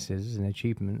successes and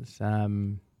achievements.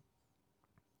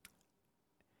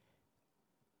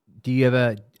 Do you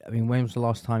ever? I mean, when was the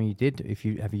last time you did?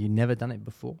 Have you never done it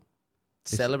before?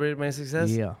 Celebrated my success?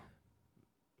 Yeah.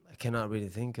 I cannot really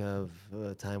think of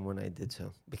a time when I did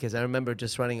so, because I remember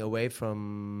just running away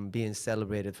from being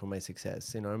celebrated for my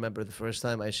success. I remember the first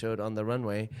time I showed on the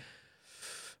runway.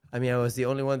 I mean, I was the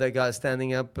only one that got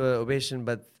standing up ovation,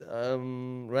 but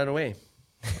ran away.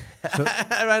 So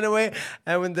I ran away,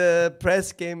 and when the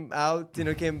press came out,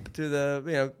 came to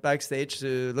the backstage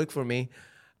to look for me,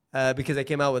 because I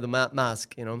came out with a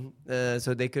mask,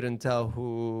 so they couldn't tell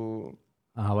who.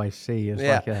 Oh, I see. It's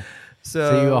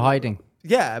so you were hiding.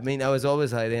 Yeah, I mean, I was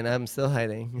always hiding. I'm still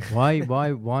hiding. Why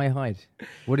hide?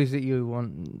 What is it you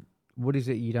want? What is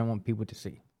it you don't want people to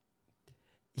see?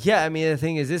 Yeah, I mean, the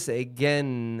thing is this,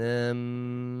 again,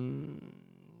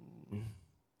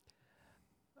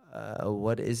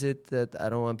 what is it that I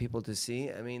don't want people to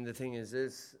see? I mean, the thing is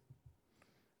this,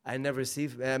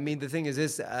 the thing is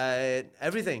this,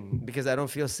 everything, because I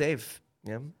don't feel safe.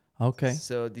 Yeah. Okay.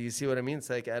 So do you see what I mean? It's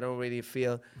like, I don't really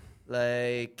feel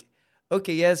like,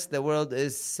 okay, yes, the world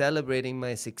is celebrating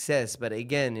my success, but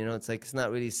again, it's like, it's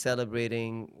not really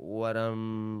celebrating what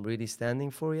I'm really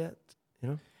standing for yet,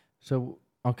 So,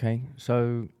 okay,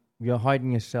 so you're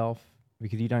hiding yourself,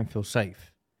 because you don't feel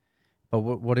safe. But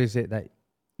what is it that,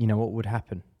 you know, what would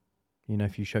happen, you know,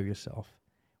 if you show yourself?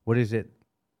 What is it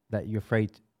that you're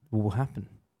afraid will happen?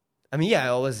 I mean, yeah, I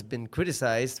always been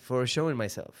criticized for showing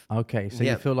myself. Okay, so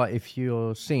you feel like if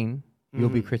you're seen, you'll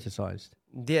be criticized.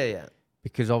 Yeah, yeah.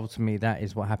 Because ultimately that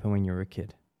is what happened when you were a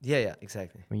kid. Yeah, yeah,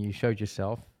 exactly. When you showed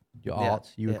yourself, your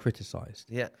art, you were criticized.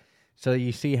 Yeah. So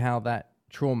you see how that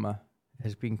trauma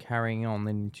has been carrying on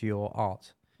into your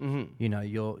art. Mm-hmm. You know,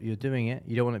 you're doing it.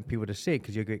 You don't want people to see it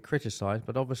because you'll get criticized.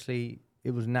 But obviously,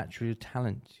 it was naturally a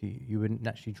talent. You were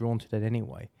naturally drawn to that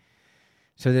anyway.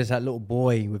 So there's that little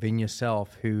boy within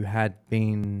yourself who had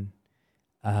been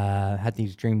had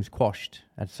these dreams quashed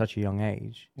at such a young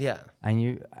age. Yeah.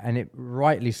 And it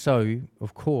rightly so.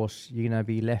 Of course, you're going to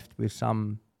be left with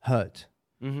some hurt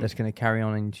that's going to carry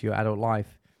on into your adult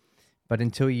life. But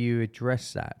until you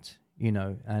address that, you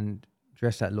know, and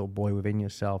address that little boy within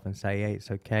yourself and say, hey,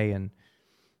 it's okay. And,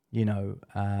 you know,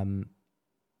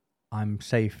 I'm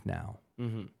safe now.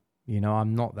 Mm-hmm. You know,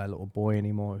 I'm not that little boy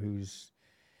anymore who's,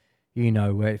 you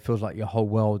know, where it feels like your whole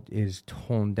world is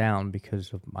torn down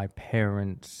because of my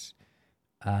parents'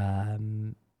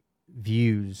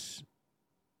 views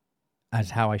as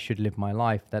how I should live my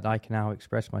life, that I can now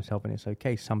express myself and it's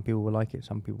okay. Some people will like it,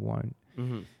 some people won't.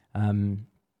 Mm-hmm.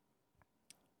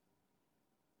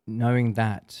 Knowing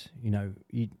that, you know,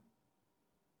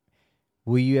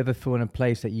 will you ever feel in a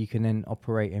place that you can then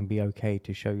operate and be okay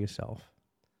to show yourself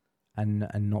and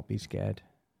not be scared?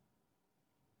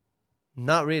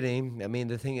 Not really. I mean,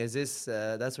 the thing is this,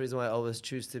 that's the reason why I always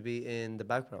choose to be in the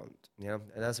background, you know?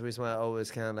 And that's the reason why I always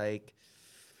kind of like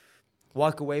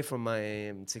walk away from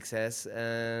my success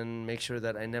and make sure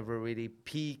that I never really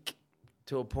peak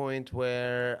to a point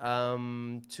where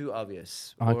I'm too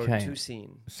obvious or too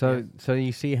seen. So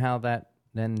you see how that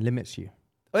then limits you?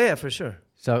 Oh, yeah, for sure.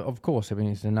 So, of course, I mean,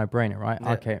 it's a no-brainer, right?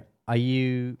 Yeah. Okay.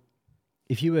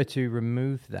 If you were to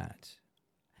remove that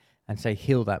and say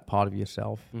heal that part of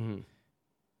yourself,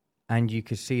 and you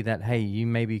could see that, hey, you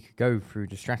maybe could go through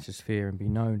the stratosphere and be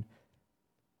known,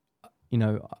 you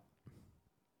know,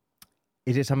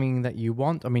 is it something that you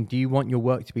want? I mean, do you want your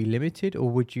work to be limited, or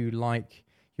would you like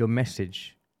your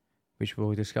message, which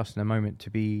we'll discuss in a moment, to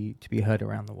be heard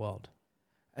around the world?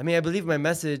 I mean, I believe my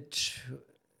message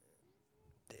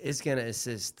is going to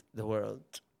assisting the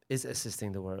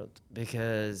world,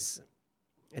 because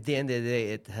at the end of the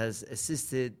day, it has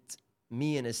assisted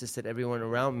me and assisted everyone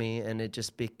around me, and it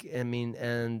just the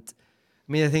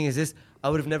thing is this: I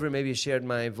would have never maybe shared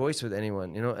my voice with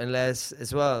anyone, you know, unless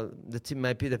as well the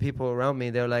people around me,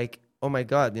 they're like, oh my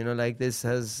God, you know, like this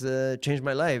has changed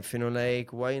my life, you know,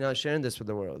 like why are you not sharing this with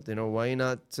the world, you know, why are you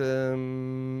not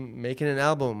making an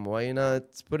album, why are you not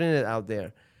putting it out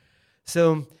there?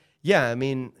 So yeah, I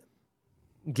mean,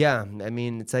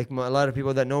 it's like a lot of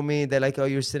people that know me, they're like, oh,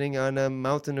 you're sitting on a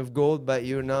mountain of gold, but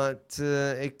you're not,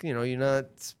 you're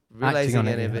not realizing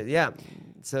any of it. Yeah.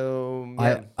 So,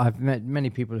 yeah. I've met many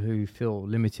people who feel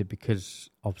limited because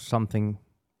of something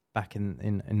back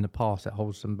in the past that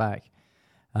holds them back.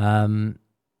 You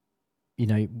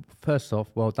know, first off,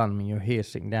 well done. I mean, you're here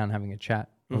sitting down having a chat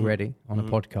already on a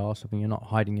podcast. I mean, you're not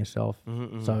hiding yourself.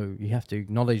 So you have to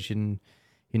acknowledge and,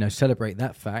 you know, celebrate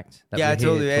that fact. That I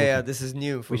told you, this is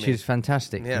new for me. Which is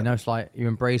fantastic. Yeah. You know, it's like you're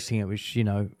embracing it, which, you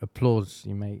know, applause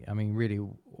you mate. I mean, really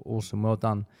awesome. Well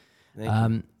done.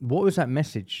 What was that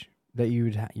message that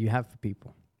you have for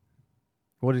people?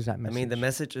 What is that message? I mean, the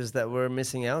message is that we're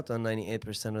missing out on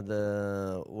 98% of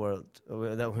the world.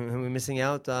 That we're missing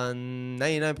out on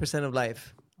 99% of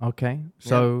life. Okay.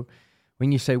 So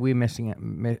when you say we're missing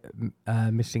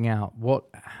out,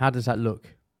 how does that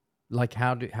look? Like,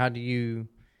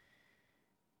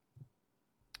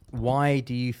 why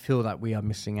do you feel that we are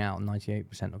missing out on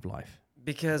 98% of life?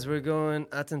 Because we're going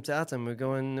atom to atom. We're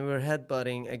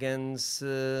headbutting against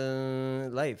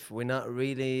life. We're not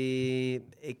really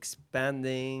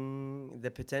expanding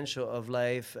the potential of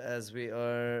life as we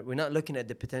are. We're not looking at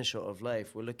the potential of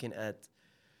life. We're looking at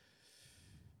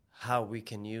how we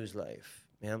can use life.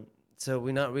 Yeah. So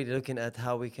we're not really looking at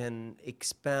how we can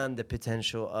expand the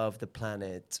potential of the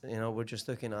planet. You know, we're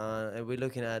looking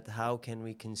at how can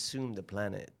we consume the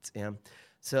planet. Yeah.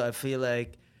 So I feel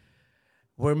like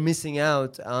we're missing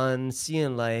out on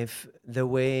seeing life the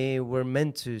way we're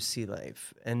meant to see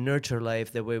life and nurture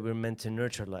life the way we're meant to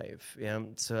nurture life. Yeah.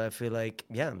 So I feel like,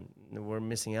 we're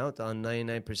missing out on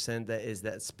 99%. That is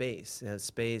that space,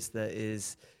 space that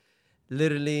is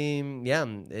literally,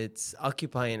 it's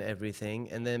occupying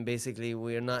everything. And then basically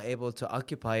we're not able to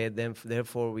occupy it. Then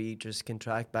therefore we just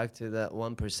contract back to that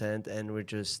 1% and we're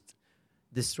just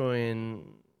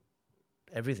destroying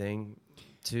everything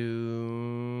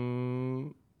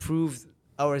to prove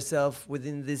ourselves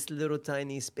within this little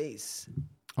tiny space.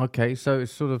 Okay, so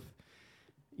it's sort of,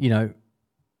 you know,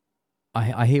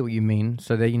 I hear what you mean.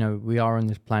 So that, you know, we are on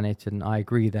this planet, and I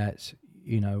agree that,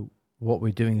 you know, what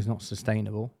we're doing is not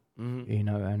sustainable, you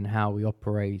know, and how we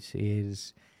operate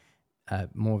is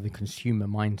more of a consumer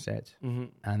mindset,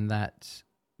 and that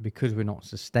because we're not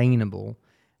sustainable,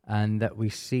 and that we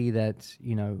see that,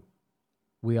 you know,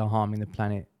 we are harming the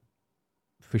planet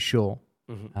for sure.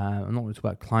 I'm not going to talk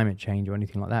about climate change or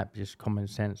anything like that, but just common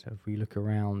sense. If we look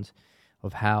around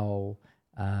of how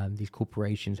these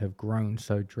corporations have grown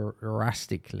so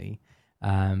drastically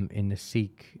in the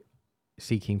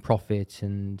seeking profit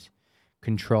and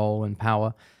control and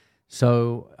power.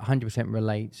 So 100%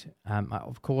 relate.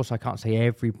 Of course, I can't say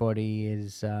everybody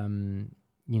is,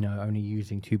 you know, only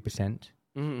using 2%.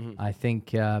 I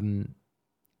think, you know,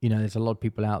 there's a lot of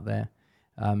people out there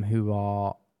who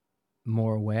are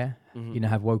more aware, you know,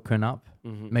 have woken up,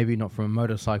 maybe not from a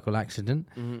motorcycle accident,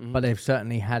 but they've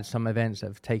certainly had some events that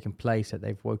have taken place that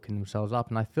they've woken themselves up.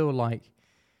 And I feel like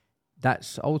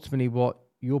that's ultimately what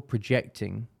you're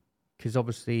projecting, because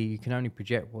obviously you can only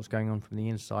project what's going on from the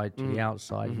inside to the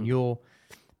outside. And your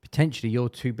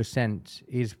 2%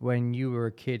 is when you were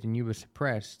a kid and you were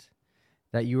suppressed,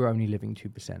 that you were only living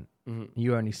 2%.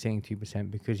 You were only seeing 2%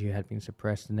 because you had been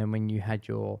suppressed. And then when you had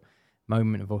your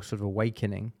moment of a sort of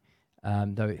awakening,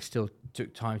 though it still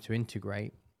took time to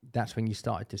integrate, that's when you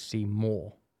started to see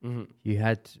more. You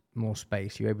had more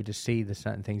space. You were able to see the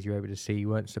certain things you were able to see. You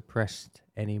weren't suppressed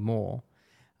anymore.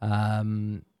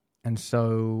 And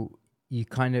so you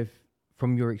kind of,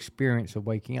 from your experience of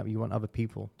waking up, you want other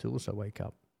people to also wake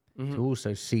up, to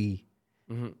also see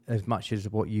as much as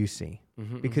what you see.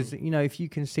 Because, you know, if you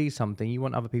can see something, you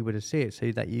want other people to see it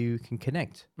so that you can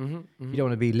connect. You don't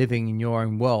want to be living in your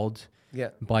own world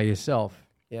by yourself.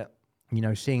 You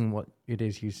know, seeing what it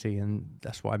is you see. And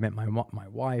that's why I met my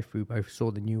wife. We both saw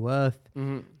the new earth.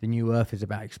 The new earth is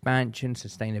about expansion,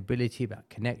 sustainability, about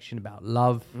connection, about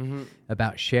love,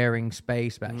 about sharing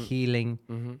space, about healing,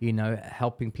 you know,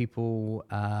 helping people,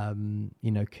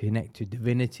 you know, connect to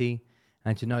divinity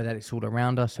and to know that it's all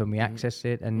around us when we access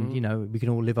it. And, you know, we can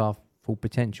all live our full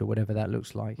potential, whatever that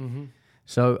looks like.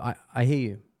 So I hear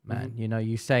you, man. You know,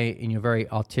 you say it in your very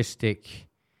artistic,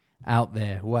 out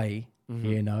there way,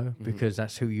 you know, because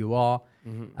that's who you are,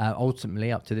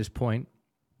 ultimately up to this point.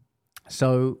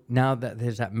 So now that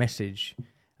there's that message,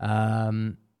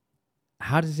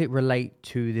 how does it relate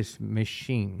to this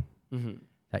machine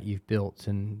that you've built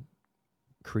and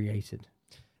created?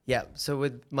 Yeah, so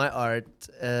with my art,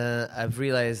 I've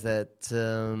realized that,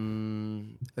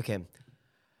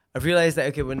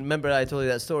 remember I told you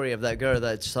that story of that girl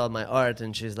that saw my art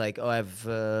and she's like, oh,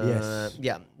 Yes.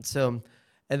 Yeah, so...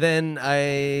 And then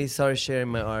I started sharing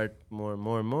my art more and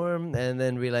more, and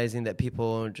then realizing that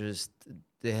people just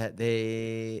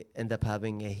they end up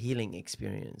having a healing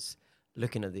experience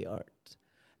looking at the art,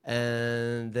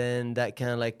 and then that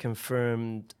kind of like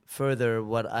confirmed further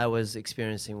what I was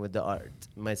experiencing with the art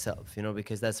myself, you know,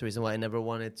 because that's the reason why I never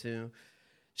wanted to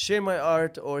share my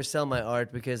art or sell my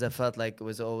art, because I felt like it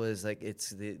was always like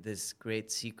it's this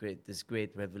great secret, this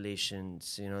great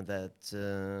revelations, you know, that.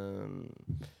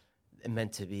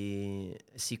 Meant to be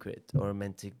a secret or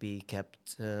meant to be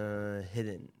kept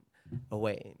hidden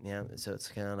away, yeah. So it's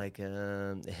kind of like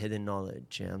a hidden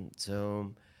knowledge, yeah.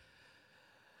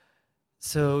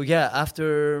 So yeah,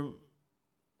 after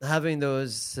having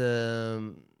those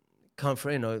having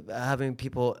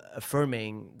people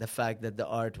affirming the fact that the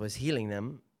art was healing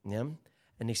them, yeah,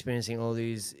 and experiencing all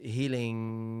these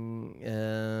healing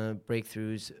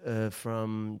breakthroughs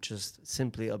from just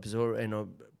simply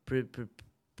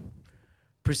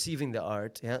perceiving the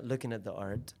art, yeah, looking at the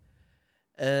art.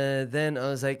 Then I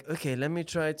was like, okay, let me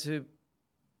try to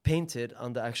paint it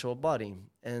on the actual body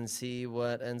and see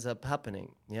what ends up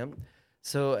happening, yeah.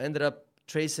 So ended up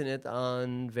tracing it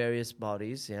on various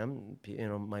bodies, yeah, you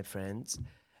know, my friends,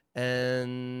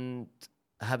 and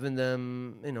having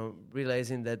them, you know,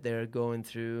 realizing that they're going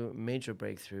through major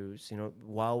breakthroughs, you know,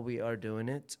 while we are doing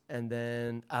it, and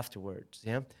then afterwards,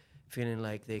 yeah, feeling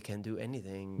like they can do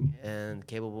anything and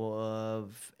capable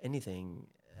of anything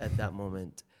at that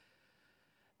moment.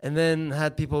 And then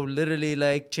had people literally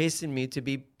like chasing me to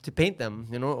paint them,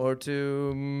 you know, or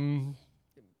to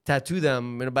tattoo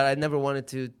them, you know, but I never wanted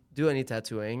to do any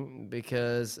tattooing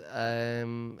because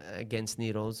I'm against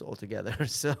needles altogether.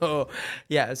 So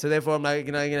yeah, so therefore I'm not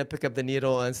gonna pick up the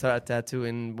needle and start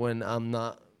tattooing when I'm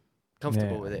not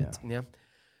comfortable with it. Yeah.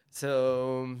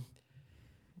 So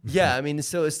Yeah, I mean,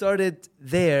 so it started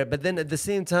there, but then at the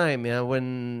same time, yeah,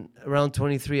 when around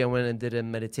 23, I went and did a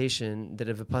meditation, did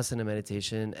a Vipassana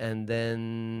meditation, and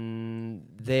then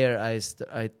there I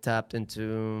tapped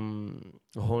into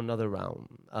a whole nother realm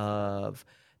of,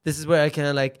 this is where I kind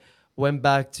of like went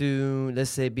back to, let's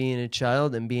say, being a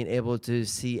child and being able to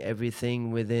see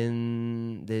everything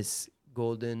within this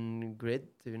golden grid,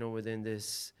 within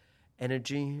this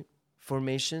energy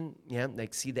formation,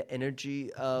 like see the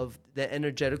energy of the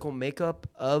energetical makeup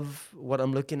of what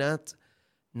I'm looking at,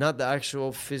 not the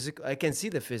actual physical. I can see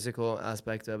the physical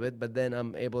aspect of it, but then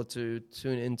I'm able to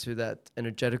tune into that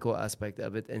energetical aspect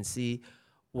of it and see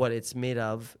what it's made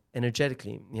of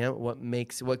energetically, what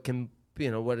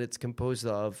it's composed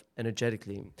of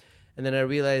energetically. And then I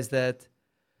realized that,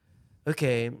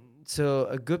 okay, so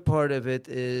a good part of it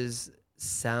is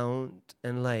sound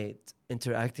and light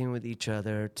interacting with each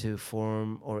other to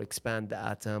form or expand the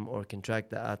atom or contract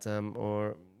the atom,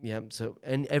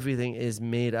 and everything is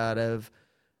made out of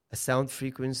a sound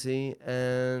frequency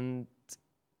and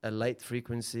a light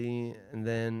frequency and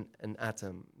then an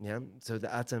atom. So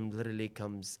the atom literally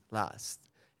comes last.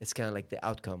 It's kind of like the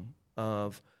outcome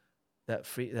of that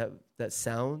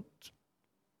sound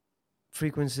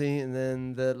frequency, and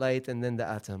then the light, and then the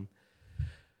atom.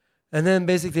 And then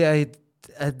basically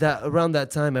around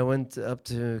that time, I went up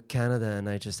to Canada and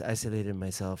I just isolated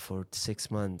myself for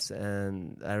 6 months.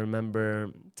 And I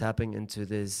remember tapping into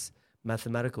this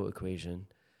mathematical equation,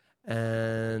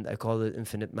 and I called it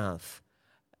infinite math,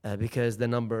 because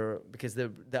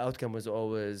the outcome was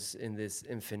always in this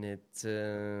infinite.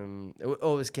 It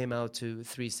always came out to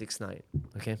 369.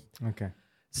 Okay.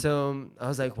 So I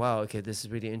was like, wow, okay, this is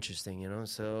really interesting,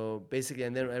 So basically,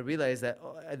 and then I realized that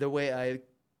the way I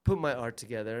put my art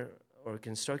together or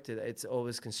constructed, it's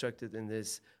always constructed in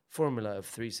this formula of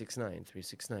 369.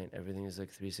 Everything is like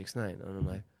 369. And I'm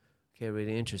like, okay,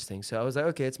 really interesting. So I was like,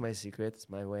 okay, it's my secret. It's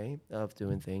my way of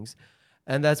doing things.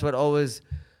 And that's what always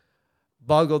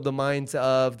boggled the minds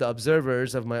of the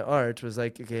observers of my art, was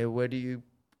like, okay, where do you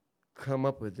come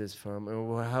up with this from? Or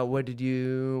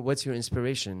what's your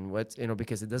inspiration?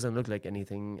 Because it doesn't look like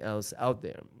anything else out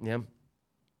there. Yeah.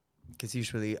 Because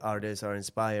usually artists are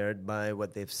inspired by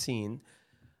what they've seen.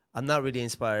 I'm not really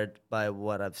inspired by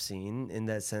what I've seen in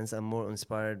that sense. I'm more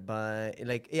inspired by,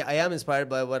 I am inspired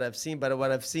by what I've seen, but what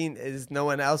I've seen is no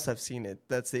one else have seen it.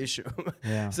 That's the issue.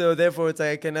 Yeah. So therefore, it's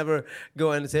like I can never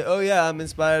go and say, oh yeah, I'm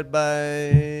inspired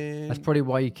by... That's probably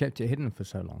why you kept it hidden for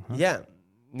so long, huh?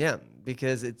 Yeah,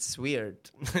 because it's weird.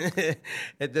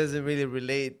 It doesn't really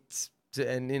relate to,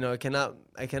 and I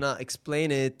cannot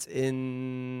explain it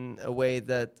in a way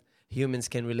that humans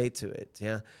can relate to it.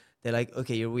 Yeah, they're like,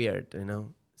 okay, you're weird.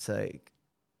 It's like,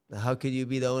 how could you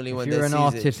be the only one that sees it? If you're an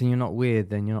artist and you're not weird,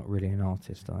 then you're not really an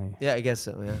artist, are you? Yeah, I guess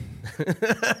so. Yeah.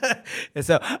 And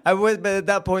so I was, but at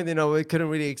that point, we couldn't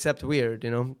really accept weird.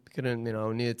 Couldn't,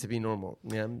 needed to be normal.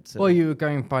 Yeah. So. Well, you were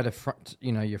going by the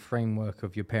your framework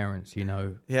of your parents.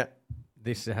 Yeah.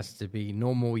 This has to be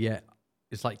normal, yet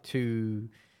it's like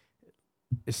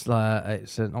it's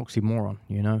an oxymoron,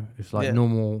 It's like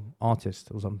normal artist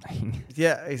or something.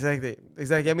 Yeah, exactly.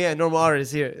 I mean, a normal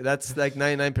artist here. That's like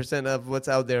 99% of what's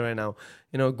out there right now.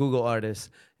 Google artists.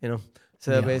 So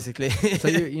yeah. Basically, so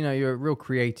you're a real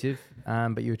creative,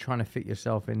 but you're trying to fit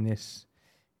yourself in this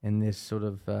sort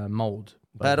of mold.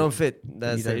 But I don't fit.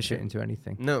 That's you the don't issue. fit into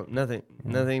anything. No, nothing.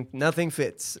 Nothing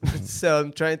fits. So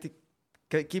I'm trying to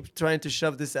trying to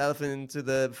shove this elephant into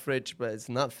the fridge, but it's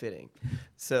not fitting.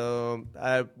 So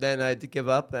then I had to give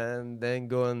up and then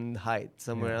go and hide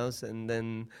somewhere else, and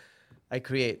then I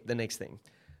create the next thing.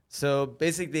 So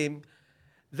basically,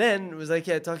 then it was like,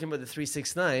 talking about the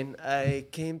 369, I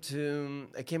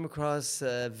came across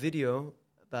a video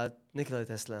about Nikola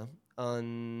Tesla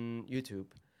on YouTube.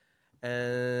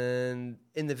 And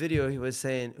in the video, he was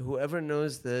saying, whoever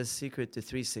knows the secret to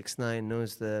 369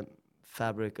 knows the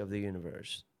fabric of the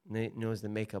universe, knows the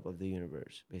makeup of the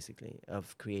universe, basically,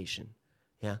 of creation.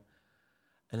 Yeah.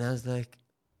 And I was like,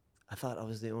 I thought I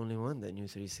was the only one that knew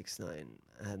 369.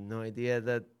 I had no idea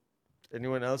that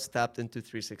anyone else tapped into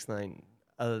 369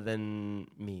 other than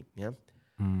me. Yeah.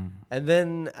 And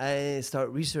then I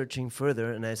start researching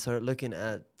further, and I start looking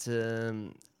at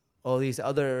all these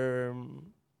other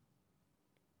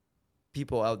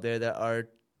people out there that are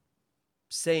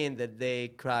saying that they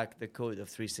cracked the code of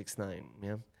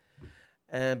 369,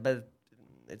 but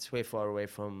it's way far away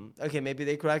from. Okay, maybe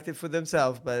they cracked it for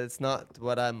themselves, but it's not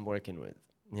what I'm working with.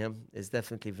 It's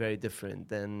definitely very different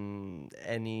than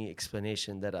any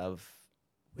explanation that I've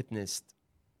witnessed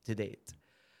to date.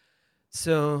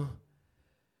 So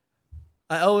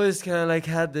I always kind of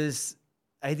had this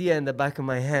idea in the back of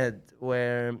my head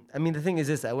where, I mean, the thing is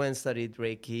this: I went and studied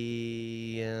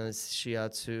Reiki,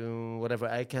 Shiatsu, whatever.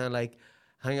 I kind of like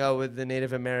hung out with the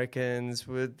Native Americans.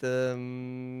 I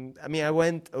mean, I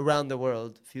went around the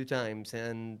world a few times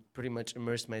and pretty much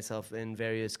immersed myself in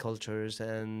various cultures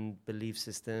and belief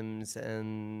systems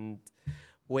and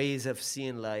ways of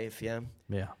seeing life. Yeah.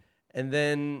 Yeah. And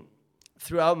then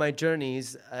throughout my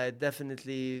journeys, I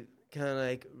definitely kind of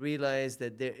like realized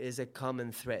that there is a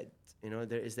common thread. You know,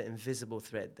 there is the invisible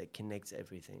thread that connects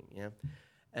everything. Yeah.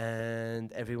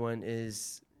 And everyone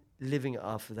is living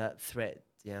off of that thread.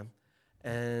 Yeah.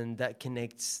 And that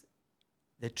connects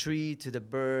the tree to the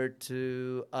bird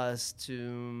to us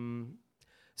to.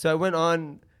 So I went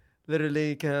on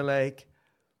literally kind of like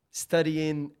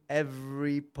studying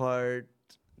every part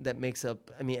that makes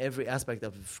up, I mean, every aspect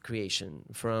of creation,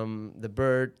 from the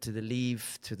bird to the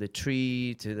leaf to the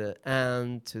tree to the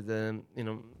ant to the, you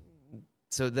know,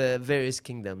 so the various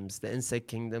kingdoms, the insect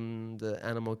kingdom, the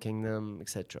animal kingdom,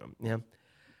 etc. Yeah.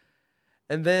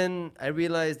 And then I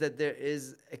realized that there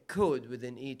is a code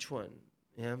within each one.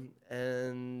 Yeah.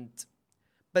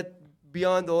 But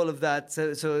beyond all of that,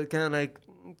 so kind of like,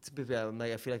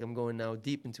 I feel like I'm going now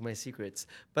deep into my secrets.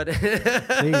 But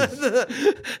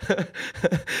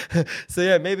so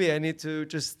yeah, maybe I need to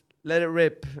just let it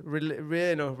rip,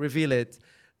 reveal it.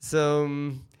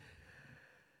 So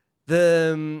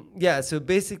so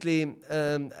basically,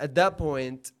 at that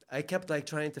point, I kept like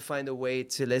trying to find a way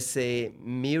to, let's say,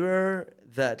 mirror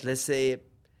that, let's say,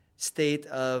 state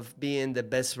of being the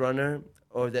best runner,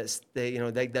 or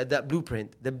that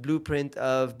blueprint, the blueprint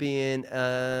of being,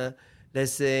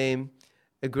 let's say,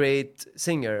 a great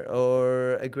singer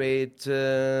or a great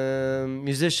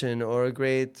musician or a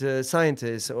great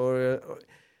scientist, or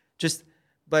just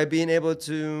by being able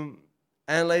to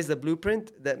analyze the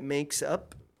blueprint that makes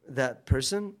up that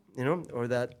person, you know, or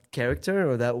that character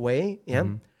or that way. Yeah.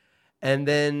 Mm-hmm. And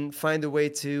then find a way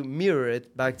to mirror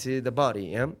it back to the body.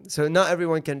 Yeah. So not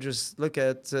everyone can just look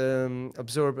at,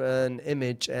 absorb an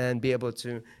image and be able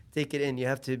to take it in. You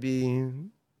have to be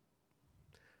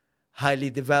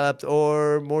highly developed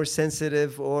or more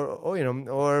sensitive, or you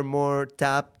know, or more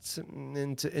tapped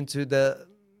into the,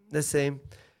 let's say,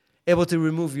 able to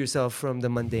remove yourself from the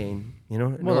mundane. You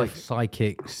know, more like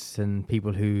psychics and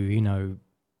people who, you know,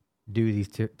 do these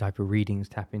type of readings,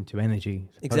 tap into energy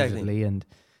supposedly, exactly, and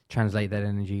translate that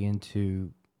energy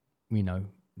into, you know,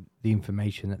 the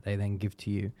information that they then give to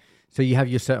you. So you have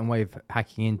your certain way of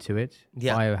hacking into it,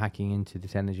 biohacking into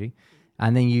this energy,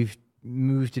 and then you've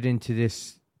moved it into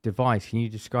this device. Can you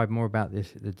describe more about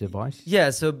the device? Yeah,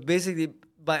 so basically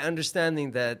by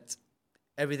understanding that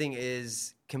everything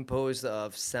is composed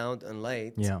of sound and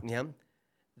light,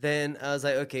 then I was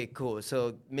like, okay, cool.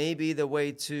 So maybe the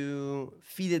way to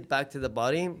feed it back to the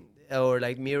body, or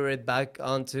like mirror it back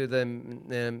onto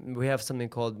we have something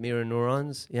called mirror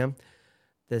neurons. Yeah,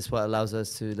 that's what allows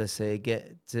us to, let's say,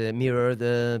 get to mirror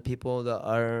the people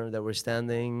that we're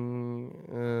standing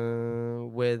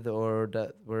with, or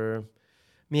that we're,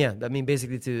 I mean,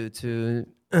 basically to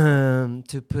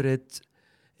put it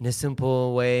in a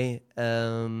simple way,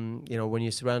 you know, when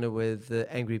you're surrounded with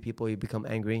angry people, you become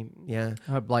angry. Yeah,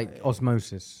 like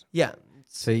osmosis. Yeah.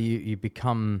 So you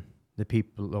become the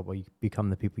people, or you become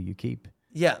the people you keep.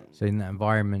 Yeah. So in that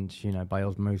environment, you know, by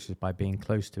osmosis, by being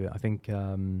close to it, I think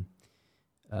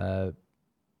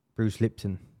Bruce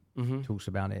Lipton talks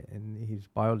about it in his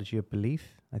Biology of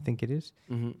Belief, I think it is.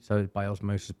 Mm-hmm. So by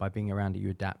osmosis, by being around it,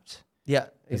 you adapt. Yeah,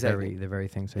 exactly. The very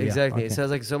thing. So exactly. It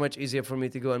sounds like so much easier for me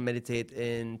to go and meditate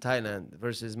in Thailand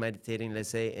versus meditating, let's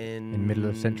say, in middle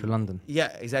of central London.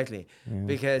 Yeah, exactly. Yeah.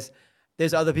 Because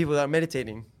there's other people that are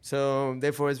meditating. So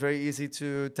therefore, it's very easy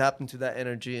to tap into that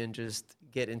energy and just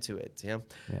get into it. Yeah.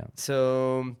 Yeah.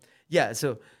 So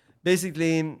so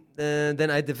basically,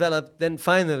 then I developed. Then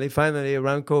finally,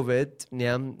 around COVID,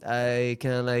 I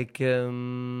kind of like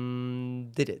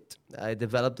did it. I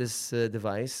developed this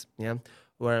device. Yeah.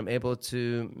 Where I'm able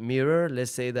to mirror,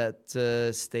 let's say, that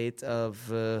state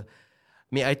of.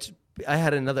 I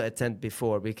had another attempt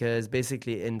before, because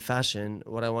basically in fashion,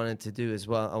 what I wanted to do as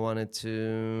well, I wanted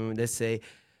to, let's say,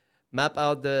 map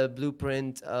out the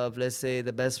blueprint of, let's say,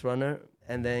 the best runner,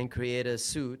 and then create a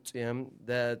suit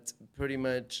that pretty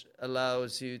much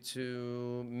allows you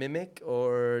to mimic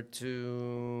or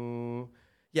to,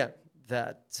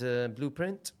 that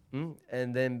blueprint,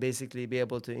 and then basically be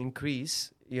able to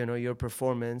increase, you know, your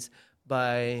performance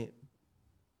by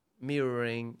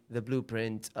mirroring the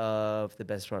blueprint of the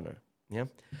best runner. Yeah.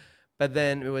 But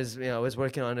then it was, I was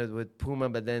working on it with Puma,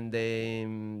 but then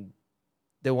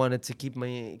they wanted to keep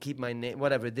my name,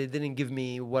 whatever. They didn't give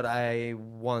me what I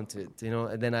wanted,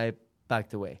 and then I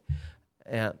backed away.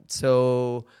 Yeah.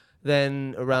 So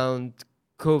then around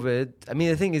COVID, I mean,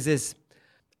 the thing is this,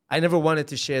 I never wanted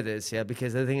to share this,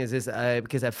 because the thing is this,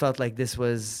 because I felt like this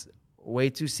was way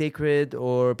too sacred,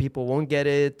 or people won't get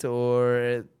it,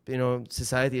 or,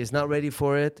 society is not ready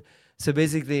for it. So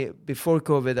basically, before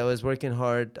COVID, I was working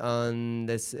hard on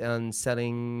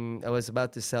selling. I was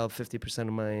about to sell 50%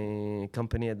 of my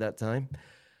company at that time.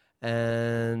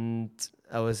 And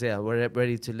I was,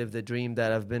 ready to live the dream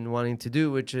that I've been wanting to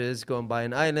do, which is go and buy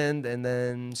an island and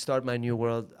then start my new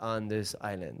world on this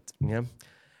island. Yeah.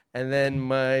 And then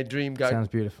my dream got... Sounds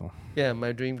beautiful. Yeah,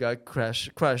 my dream got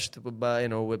crushed by,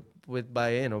 with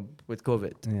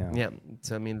COVID. Yeah.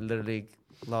 So, I mean, literally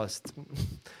lost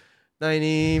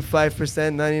 95%,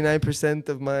 99%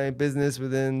 of my business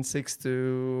within 6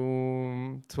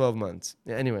 to 12 months.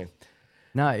 Yeah, anyway.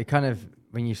 No, it kind of,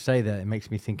 when you say that, it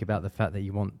makes me think about the fact that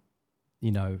you want,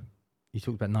 you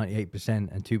talked about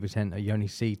 98% and 2%, or you only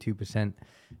see 2%.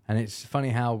 And it's funny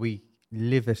how we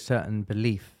live a certain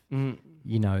belief,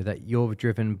 that you're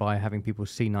driven by having people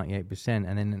see 98%.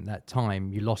 And then at that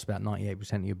time, you lost about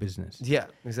 98% of your business. Yeah,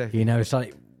 exactly. It's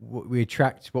like we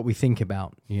attract what we think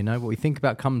about, what we think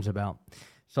about comes about.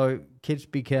 So kids,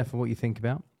 be careful what you think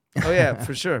about. Oh yeah,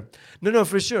 for sure. No,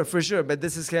 for sure. But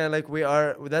this is kind of like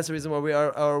that's the reason why we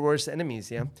are our worst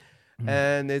enemies, yeah?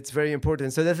 And it's very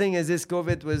important. So the thing is, this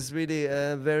COVID was really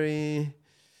it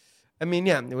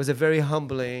was a very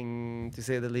humbling, to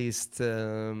say the least,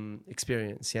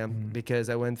 experience, yeah? Because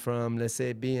I went from, let's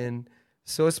say, being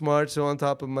so smart, so on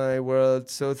top of my world,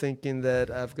 so thinking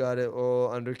that I've got it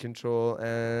all under control,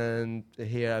 and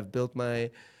here I've built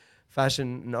my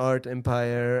fashion and art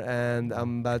empire, and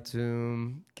I'm about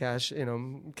to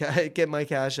get my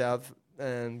cash out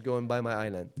and go and buy my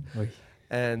island. Oy.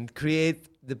 And create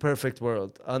the perfect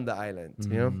world on the island,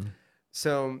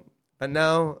 So, but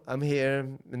now I'm here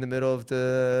in the middle of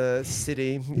the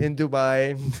city in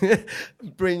Dubai,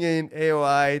 bringing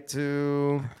AOI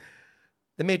to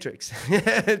the matrix,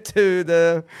 to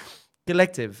the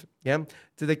collective,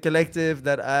 to the collective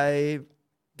that I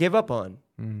gave up on.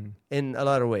 In a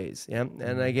lot of ways,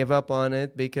 and I gave up on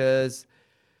it because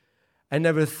I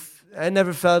never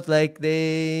felt like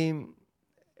they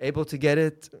able to get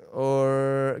it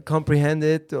or comprehend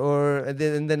it,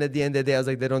 and then at the end of the day I was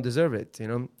like, they don't deserve it,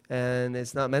 and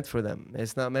it's not meant for them.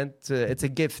 It's not meant to, it's a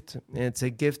gift. It's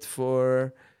a gift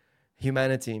for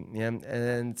humanity,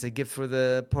 and it's a gift for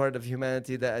the part of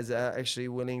humanity that is actually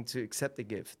willing to accept the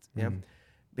gift,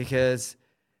 because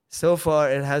so far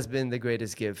it has been the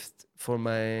greatest gift for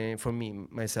me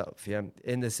myself,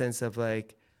 in the sense of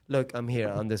like, look, I'm here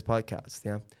on this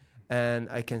podcast, and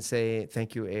I can say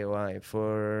thank you, AOI,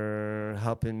 for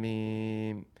helping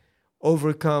me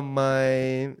overcome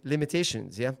my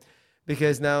limitations,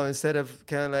 because now instead of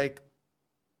kind of like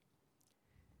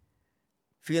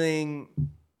feeling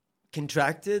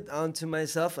contracted onto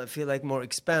myself, I feel like more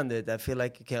expanded. I feel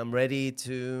like, okay, I'm ready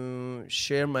to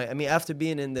share after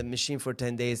being in the machine for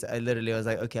 10 days, I literally was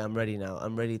like, okay, I'm ready now.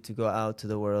 I'm ready to go out to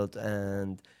the world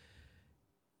and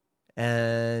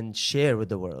share with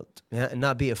the world, and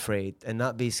not be afraid, and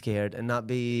not be scared, and not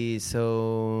be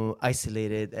so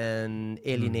isolated and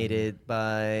alienated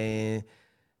by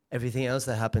everything else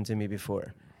that happened to me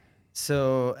before.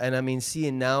 So, and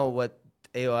seeing now what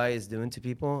AOI is doing to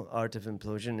people, Art of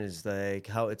Implosion, is like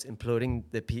how it's imploding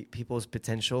the people's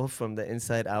potential from the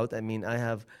inside out. I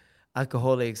have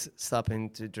alcoholics stopping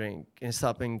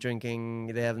drinking.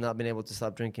 They have not been able to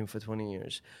stop drinking for 20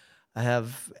 years. I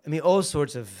have, all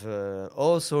sorts of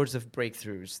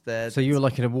breakthroughs. So you're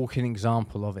like a walking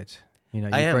example of it. You're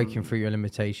breaking through your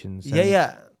limitations.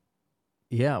 Yeah.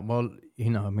 Well,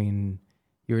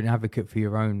 you're an advocate for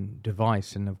your own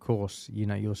device, and of course,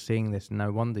 you're seeing this.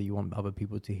 No wonder you want other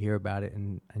people to hear about it,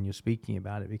 and you're speaking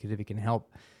about it, because if it can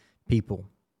help people,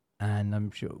 and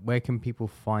I'm sure, where can people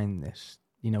find this?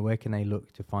 Where can they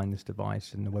look to find this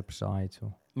device, and the website?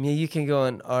 Or you can go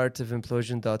on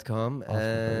artofimplosion.com,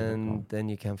 and then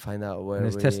you can find out where. And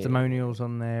there's testimonials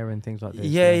on there and things like this.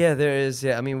 Yeah, there is.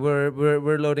 Yeah,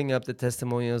 we're loading up the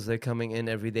testimonials. They're coming in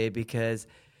every day, because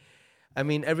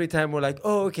every time we're like,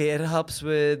 oh, okay, it helps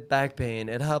with back pain,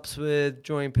 it helps with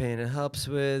joint pain, it helps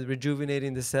with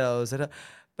rejuvenating the cells. But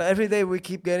every day we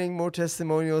keep getting more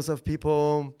testimonials of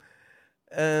people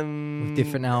with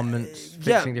different ailments,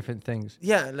 fixing different things.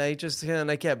 Yeah, like just kind of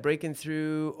like, breaking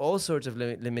through all sorts of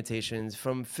limitations,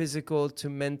 from physical to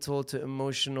mental to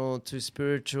emotional to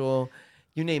spiritual,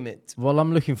 you name it. Well,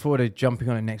 I'm looking forward to jumping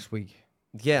on it next week.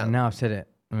 Yeah. And now I've said it.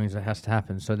 It means it has to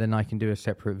happen. So then I can do a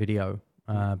separate video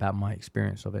about my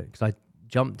experience of it, because I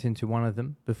jumped into one of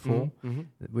them before,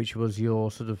 which was your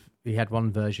you had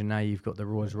one version. Now you've got the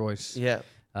Rolls Royce. Yeah.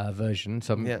 version.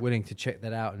 So I'm Yeah. willing to check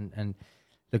that out. And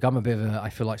look, I'm a bit of I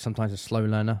feel like sometimes a slow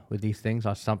learner with these things.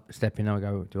 I step in and I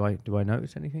go, do I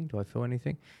notice anything? Do I feel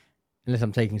anything? Unless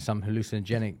I'm taking some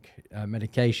hallucinogenic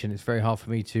medication, it's very hard for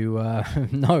me to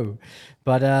know.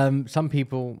 But some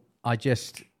people,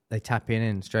 they tap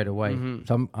in straight away. Mm-hmm.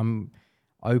 So I'm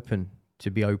open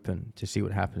to see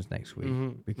what happens next week,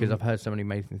 because Mm-hmm. I've heard so many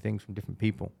amazing things from different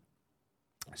people.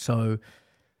 So,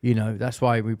 that's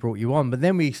why we brought you on. But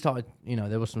then we started,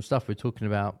 there was some stuff we were talking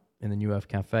about in the New Earth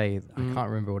Cafe. I can't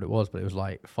remember what it was, but it was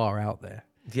like far out there.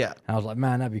 Yeah. I was like,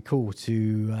 man, that'd be cool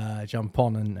to jump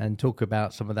on and talk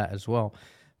about some of that as well.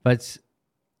 But,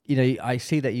 I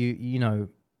see that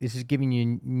this is giving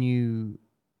you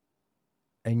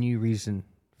a new reason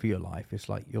for your life. It's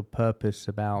like your purpose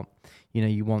about,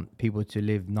 you want people to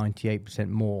live 98%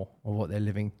 more of what they're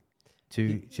living,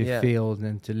 to feel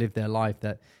and to live their life,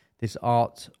 that this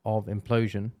art of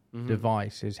implosion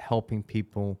device is helping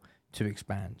people to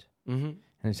expand. Mm-hmm.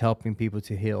 And it's helping people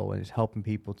to heal, and it's helping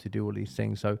people to do all these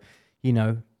things. So,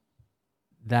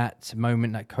 that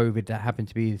moment, that COVID, that happened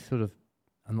to be sort of,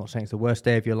 I'm not saying it's the worst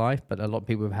day of your life, but a lot of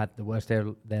people have had the worst day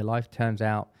of their life. Turns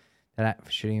out that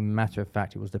actually, matter of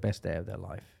fact, it was the best day of their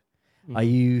life. Mm-hmm. Are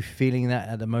you feeling that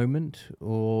at the moment?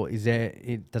 Or does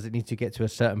it need to get to a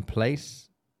certain place,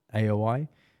 AOI,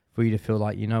 for you to feel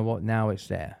like, you know what, now it's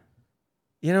there?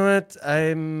 You know what?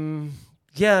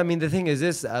 Yeah, I mean, the thing is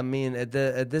this. I mean,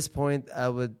 at this point, I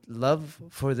would love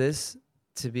for this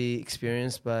to be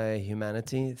experienced by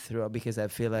humanity throughout, because I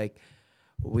feel like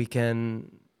we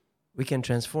can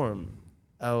transform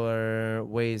our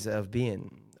ways of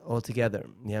being altogether.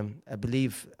 Yeah, I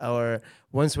believe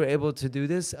once we're able to do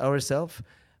this ourselves,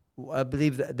 I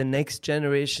believe that the next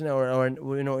generation, or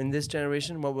in this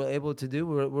generation, what we're able to do,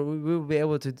 we'll be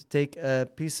able to take a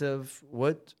piece of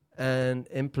wood and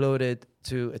implode it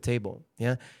to a table.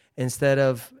 Yeah, instead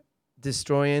of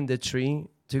destroying the tree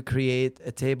to create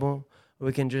a table,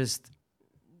 we can just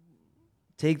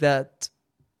take that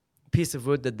piece of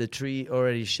wood that the tree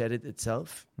already shedded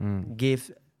itself, gave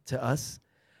to us,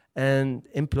 and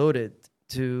implode it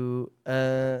to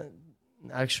an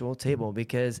actual table.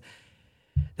 Because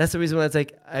that's the reason why it's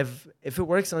like, if it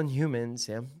works on humans,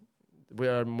 yeah, we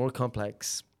are more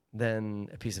complex than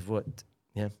a piece of wood.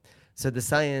 Yeah. So the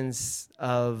science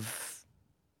of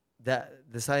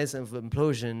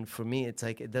implosion, for me, it's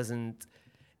like it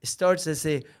starts, let's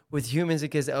say, with humans,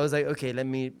 because I was like, okay, let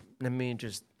me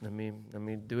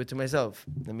do it to myself.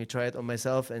 Let me try it on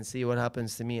myself and see what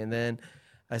happens to me. And then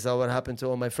I saw what happened to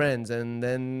all my friends, and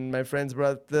then my friends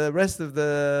brought the rest of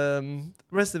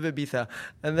Ibiza,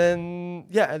 and then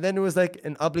it was like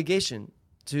an obligation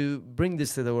to bring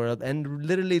this to the world. And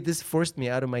literally, this forced me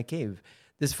out of my cave.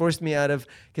 This forced me out of,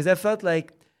 because I felt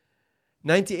like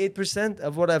 98%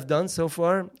 of what I've done so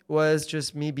far was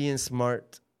just me being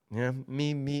smart. Yeah,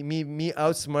 me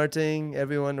outsmarting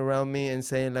everyone around me and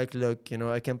saying like, look,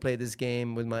 I can play this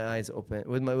game with my eyes open,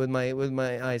 with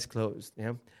my eyes closed.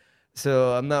 Yeah,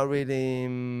 so I'm not really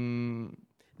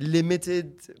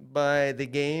limited by the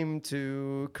game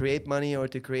to create money or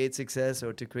to create success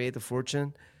or to create a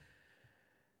fortune.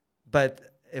 But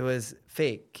it was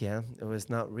fake, yeah. It was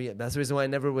not real. That's the reason why I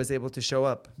never was able to show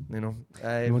up. You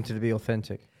wanted to be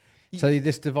authentic. So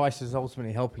this device is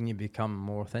ultimately helping you become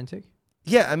more authentic?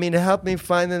 Yeah, I mean, it helped me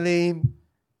finally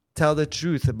tell the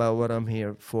truth about what I'm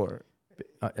here for.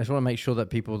 I just want to make sure that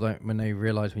people don't, when they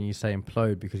realize when you say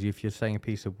implode, because if you're saying a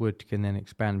piece of wood can then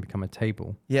expand and become a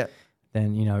table, yeah,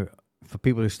 then, for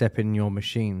people who step in your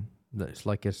machine that's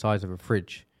like the size of a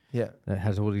fridge, yeah, that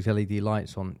has all these LED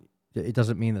lights on, it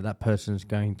doesn't mean that person's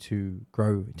going to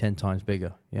grow 10 times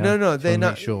bigger. Yeah? No, they're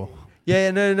not. Sure. Yeah,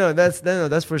 no,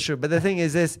 that's for sure. But the thing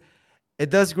is this, it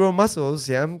does grow muscles,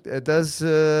 yeah. It does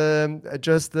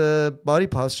adjust the body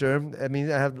posture. I mean,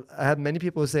 I had many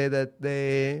people say that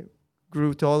they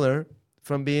grew taller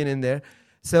from being in there.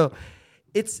 So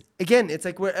it's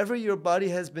like wherever your body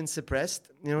has been suppressed,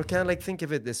 kind of like think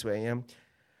of it this way, yeah.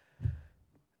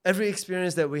 Every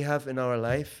experience that we have in our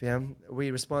life, yeah,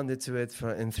 we responded to it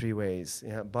in three ways.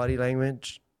 Yeah, body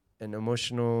language, an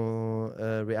emotional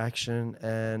reaction,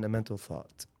 and a mental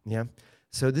thought. Yeah,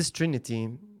 so this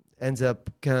trinity ends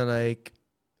up kind of like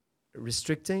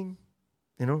restricting,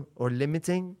 or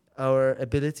limiting our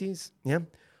abilities. Yeah,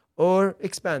 or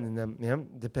expanding them. Yeah,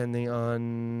 depending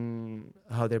on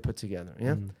how they're put together.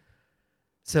 Yeah,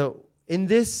 so in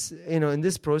this, in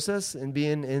this process and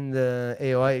being in the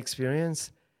AOI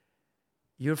experience,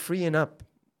 you're freeing up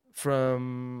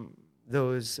from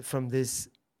this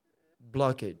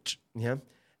blockage, yeah?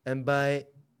 And by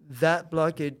that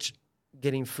blockage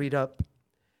getting freed up,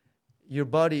 your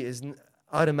body is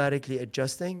automatically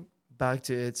adjusting back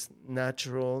to its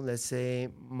natural, let's say,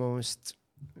 most.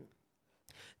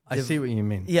 I see what you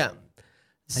mean. Yeah.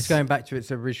 It's going back to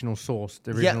its original source,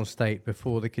 the original state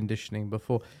before the conditioning,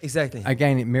 before. Exactly.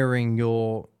 Again, it mirroring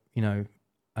your,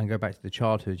 and go back to the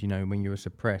childhood, when you were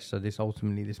suppressed. So this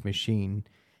machine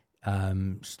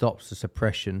stops the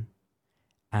suppression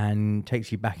and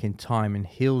takes you back in time and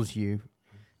heals you.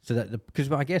 So that because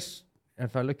I guess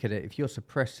if I look at it, if you're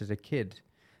suppressed as a kid,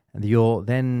 and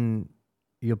then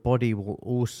your body will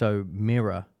also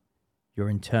mirror your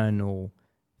internal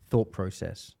thought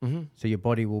process. Mm-hmm. So your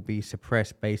body will be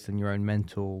suppressed based on your own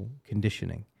mental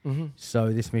conditioning. Mm-hmm.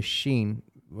 So this machine,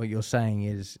 what you're saying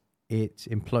is it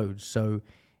implodes. So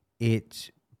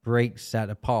it breaks that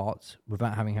apart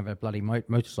without having a bloody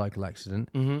motorcycle accident.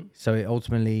 Mm-hmm. So it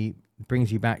ultimately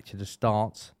brings you back to the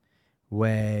start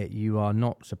where you are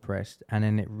not suppressed, and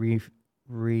then it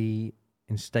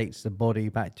reinstates the body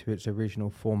back to its original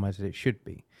form as it should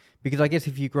be. Because I guess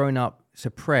if you've grown up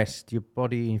suppressed, your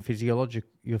body and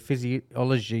your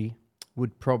physiology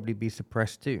would probably be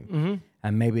suppressed too. Mm-hmm.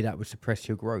 And maybe that would suppress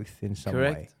your growth in some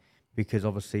way. Because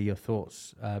obviously your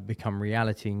thoughts become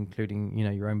reality, including,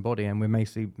 your own body. And we're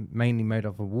mainly made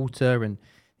up of water, and,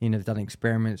 they've done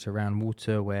experiments around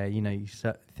water where, you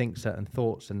think certain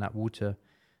thoughts and that water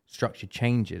structure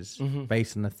changes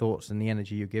based on the thoughts and the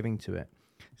energy you're giving to it.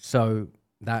 So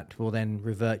that will then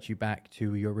revert you back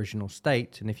to your original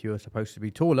state. And if you were supposed to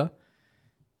be taller,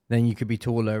 then you could be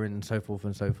taller and so forth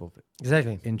and so forth.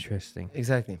 Exactly. Interesting.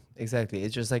 Exactly.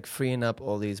 It's just like freeing up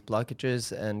all these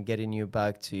blockages and getting you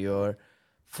back to your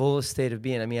full state of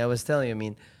being. I mean, I was telling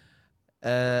you,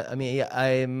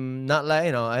 I'm not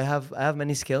like, I have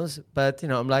many skills, but,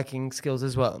 I'm lacking skills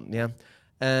as well. Yeah.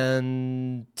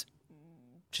 And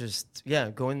just,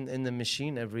 going in the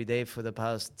machine every day for the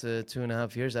past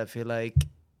 2.5 years, I feel like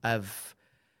I've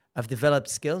developed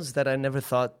skills that I never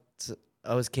thought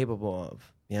I was capable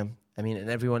of. Yeah. I mean, and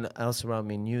everyone else around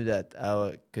me knew that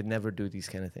I could never do these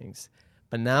kind of things.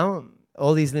 But now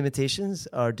all these limitations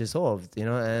are dissolved,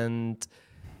 and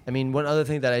I mean, one other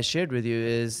thing that I shared with you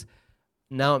is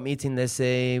now I'm eating, let's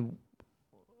say,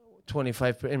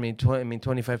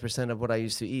 25% of what I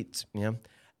used to eat. Yeah.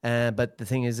 But the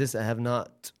thing is this, I have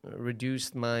not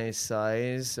reduced my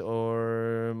size,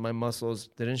 or my muscles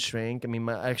didn't shrink. I mean,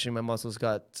 my muscles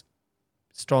got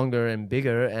stronger and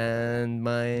bigger, and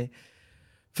my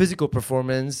physical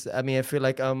performance, I feel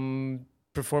like I'm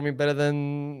performing better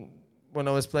than when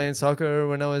I was playing soccer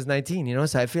when I was 19,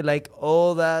 So I feel like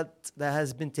all that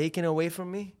has been taken away from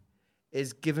me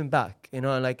is given back,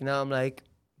 like now I'm like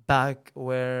back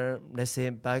where, let's say,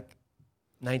 back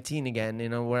 19 again,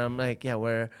 where I'm like,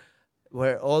 where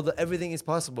everything is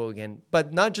possible again.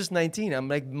 But not just 19, I'm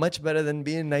like much better than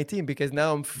being 19, because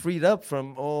now I'm freed up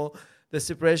from all the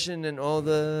suppression and all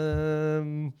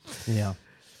the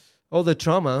all the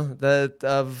trauma that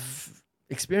I've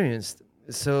experienced.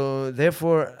 So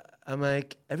therefore, I'm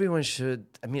like, everyone should.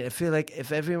 I feel like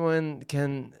if everyone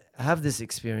can have this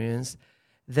experience,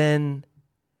 then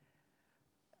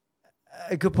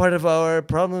a good part of our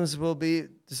problems will be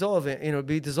dissolved,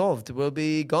 will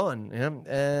be gone,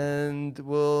 and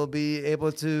we'll be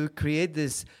able to create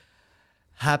this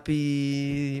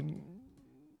happy,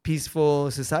 peaceful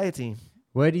society.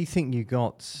 Where do you think you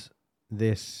got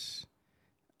this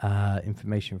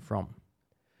information from?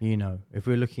 If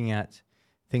we're looking at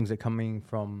things that are coming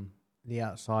from the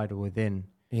outside or within,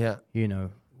 because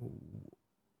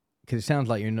it sounds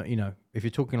like you're not, if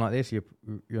you're talking like this,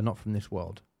 you're not from this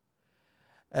world.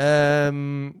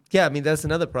 That's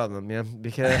another problem,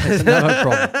 because that's another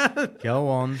problem. Go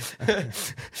on.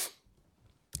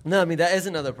 No, that is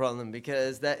another problem,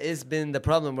 because that has been the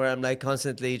problem where I'm like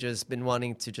constantly just been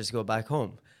wanting to just go back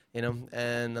home,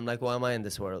 and I'm like, why am I in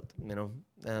this world,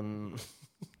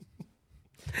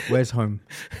 Where's home?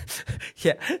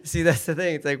 Yeah, see, that's the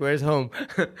thing. It's like, where's home?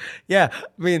 Yeah,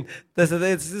 that's the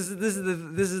thing.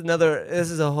 This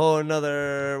is a whole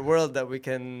another world that we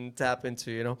can tap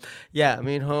into. Yeah,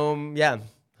 home. Yeah,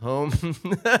 home.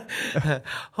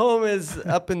 Home is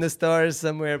up in the stars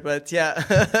somewhere, but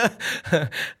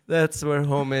that's where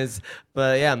home is.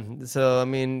 But so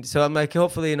I'm like,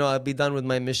 hopefully, I'll be done with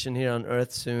my mission here on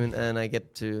Earth soon, and I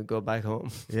get to go back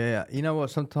home. Yeah, you know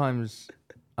what? Sometimes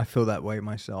I feel that way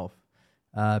myself.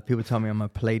 People tell me I'm a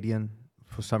Palladian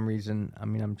for some reason.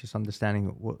 I'm just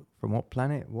understanding from what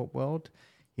planet, what world.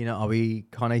 Are we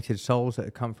carnated souls that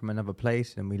have come from another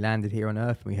place and we landed here on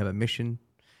Earth and we have a mission?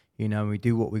 And we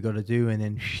do what we got to do, and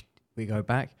then we go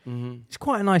back. Mm-hmm. It's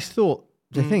quite a nice thought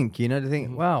to think. To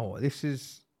think, wow, this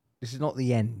is not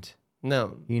the end.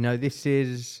 No. This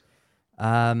is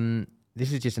a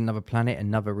this is just another planet,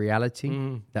 another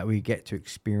reality that we get to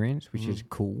experience, which is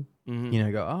cool. You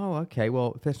know, go, oh, okay,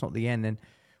 well, if that's not the end, then,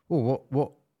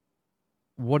 well,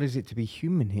 what is it to be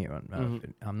human here on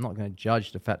Earth? I'm not going to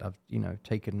judge the fact I've, you know,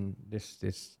 taken this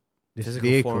physical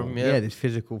vehicle, form, this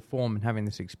physical form and having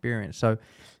this experience. So,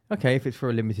 okay, if it's for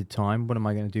a limited time, what am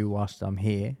I going to do whilst I'm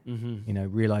here? You know,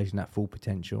 realizing that full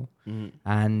potential,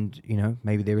 and you know,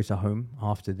 maybe there is a home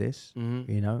after this.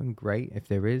 You know, and great if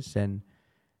there is, then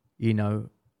you know,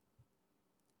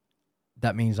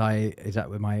 that means I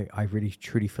really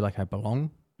truly feel like I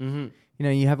belong. You know,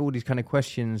 you have all these kind of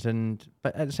questions,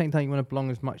 but at the same time, you want to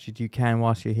belong as much as you can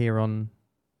whilst you're here on,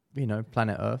 you know,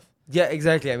 planet Earth. Yeah,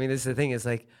 exactly. I mean, this is the thing. It's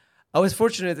like, I was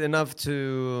fortunate enough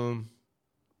to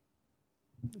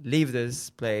leave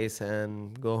this place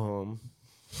and go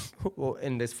home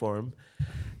in this form.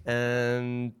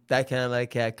 And that kind of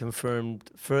like confirmed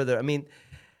further. I mean,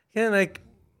 kind of like,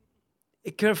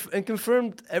 it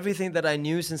confirmed everything that I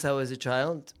knew since I was a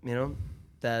child, you know,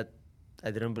 that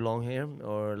I didn't belong here,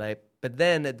 or like, but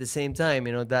then at the same time,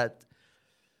 you know, that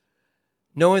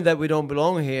knowing that we don't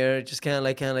belong here just kind of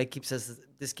like keeps us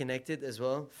disconnected as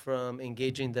well from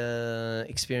engaging the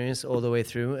experience all the way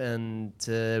through, and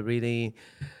really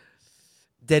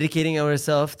dedicating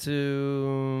ourselves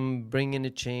to bringing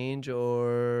a change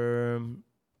or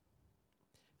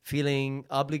feeling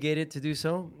obligated to do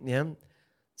so. Yeah.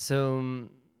 So,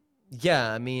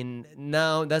 yeah, I mean,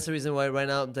 now that's the reason why right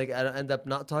now, like, I don't end up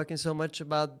not talking so much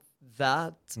about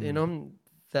that, you know,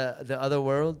 the other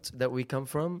world that we come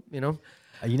from, you know.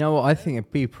 You know what? I think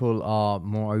if people are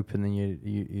more open than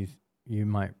you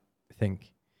might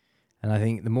think, and I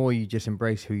think the more you just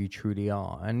embrace who you truly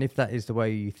are, and if that is the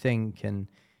way you think, and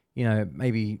you know,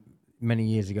 maybe many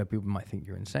years ago people might think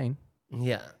you're insane.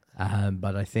 Yeah.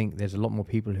 But I think there's a lot more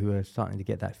people who are starting to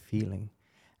get that feeling.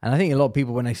 And I think a lot of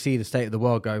people, when they see the state of the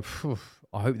world, go,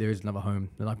 I hope there is another home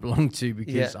that I belong to,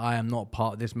 because I am not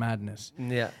part of this madness.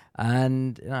 Yeah.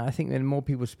 And you know, I think when more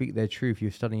people speak their truth, you're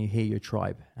starting to hear your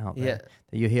tribe out there.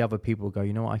 That you hear other people go,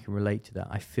 you know what, I can relate to that.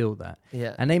 I feel that.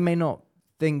 Yeah. And they may not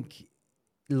think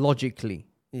logically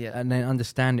and then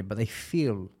understand it, but they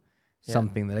feel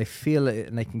something, that they feel it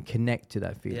and they can connect to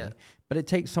that feeling. Yeah. But it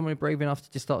takes someone brave enough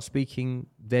to just start speaking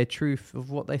their truth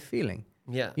of what they're feeling.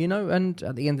 Yeah. You know, and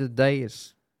at the end of the day,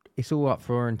 it's all up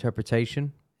for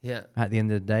interpretation. Yeah. At the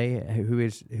end of the day, who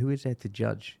is there to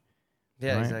judge?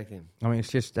 Yeah, right? exactly. I mean, it's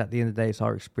just at the end of the day, it's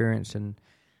our experience and,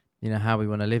 you know, how we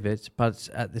want to live it. But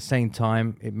at the same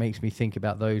time, it makes me think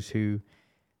about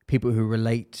people who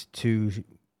relate to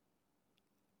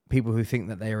people who think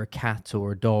that they are a cat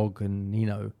or a dog, and, you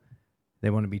know, they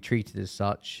want to be treated as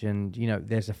such. And, you know,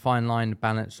 there's a fine line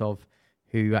balance of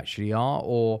who you actually are,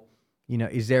 or, you know,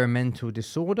 is there a mental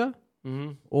disorder?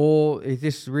 Or is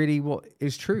this really what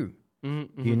is true?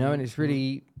 You know, and it's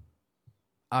really,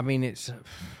 I mean, it's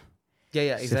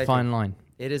exactly. a fine line.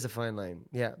 It is a fine line,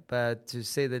 yeah. But to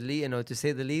say the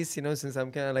least, you know, since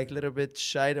I'm kind of like a little bit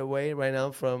shied away right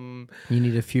now from. You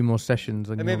need a few more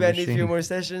sessions. On maybe I need a few more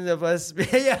sessions of us.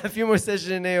 A few more sessions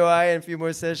in AOI and a few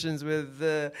more sessions with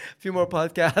a few more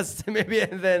podcasts, maybe,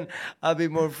 and then I'll be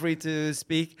more free to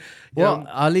speak. Well,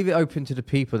 I'll leave it open to the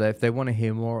people that if they want to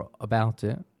hear more about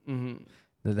it,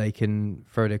 that they can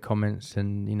throw their comments,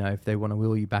 and, you know, if they want to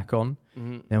wheel you back on,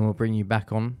 then we'll bring you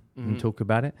back on and talk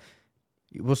about it.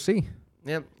 We'll see.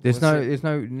 Yeah, there's no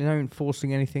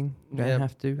enforcing anything. You don't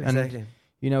have to. Exactly. And,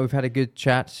 you know, we've had a good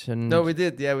chat. And no, we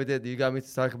did. Yeah, we did. You got me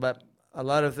to talk about a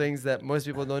lot of things that most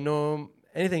people don't know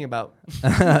anything about.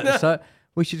 So,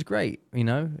 which is great, you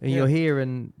know. And you're here,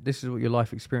 and this is what your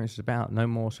life experience is about. No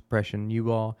more suppression.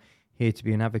 You are here to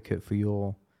be an advocate for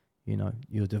your, you know,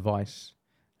 your device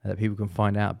that people can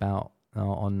find out about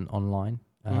online.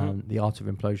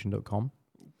 Theartofimplosion.com.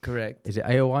 Correct. Is it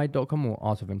AOI.com or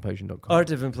artofimplosion.com?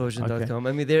 Artofimplosion.com. Okay.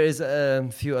 I mean, there is a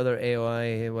few other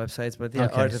AOI websites, but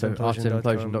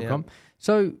artofimplosion.com.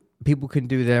 So people can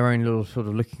do their own little sort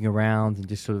of looking around and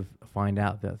just sort of find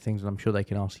out about things. And I'm sure they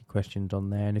can ask you questions on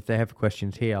there. And if they have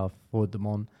questions here, I'll forward them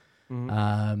on.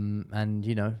 And,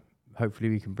 you know, hopefully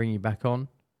we can bring you back on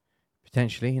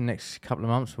potentially in the next couple of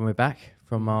months when we're back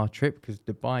from our trip, because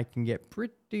Dubai can get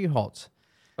pretty hot.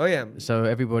 Oh, yeah. So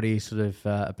everybody sort of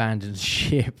abandons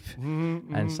ship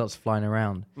and starts flying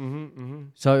around.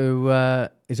 So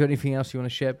is there anything else you want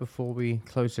to share before we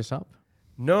close this up?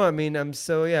 No, I mean, I'm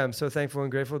so thankful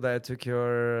and grateful that I took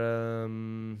your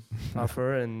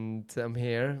offer and I'm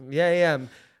here. Yeah.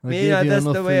 That's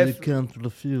the way I can't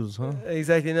refuse, huh?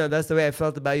 exactly. No, that's the way I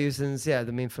felt about you since,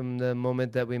 from the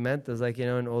moment that we met, as like,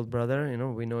 an old brother,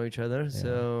 we know each other.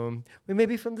 So we may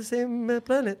be from the same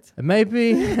planet.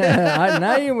 Maybe.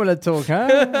 Now you want to talk,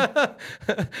 huh?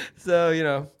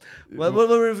 So,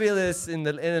 we'll reveal this in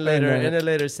a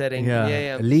later setting.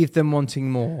 Yeah. Leave them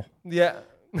wanting more. Yeah.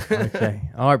 Okay.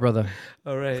 All right, brother.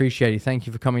 All right. Appreciate you. Thank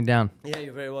you for coming down. Yeah,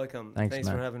 you're very welcome. Thanks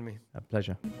for having me. A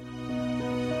pleasure.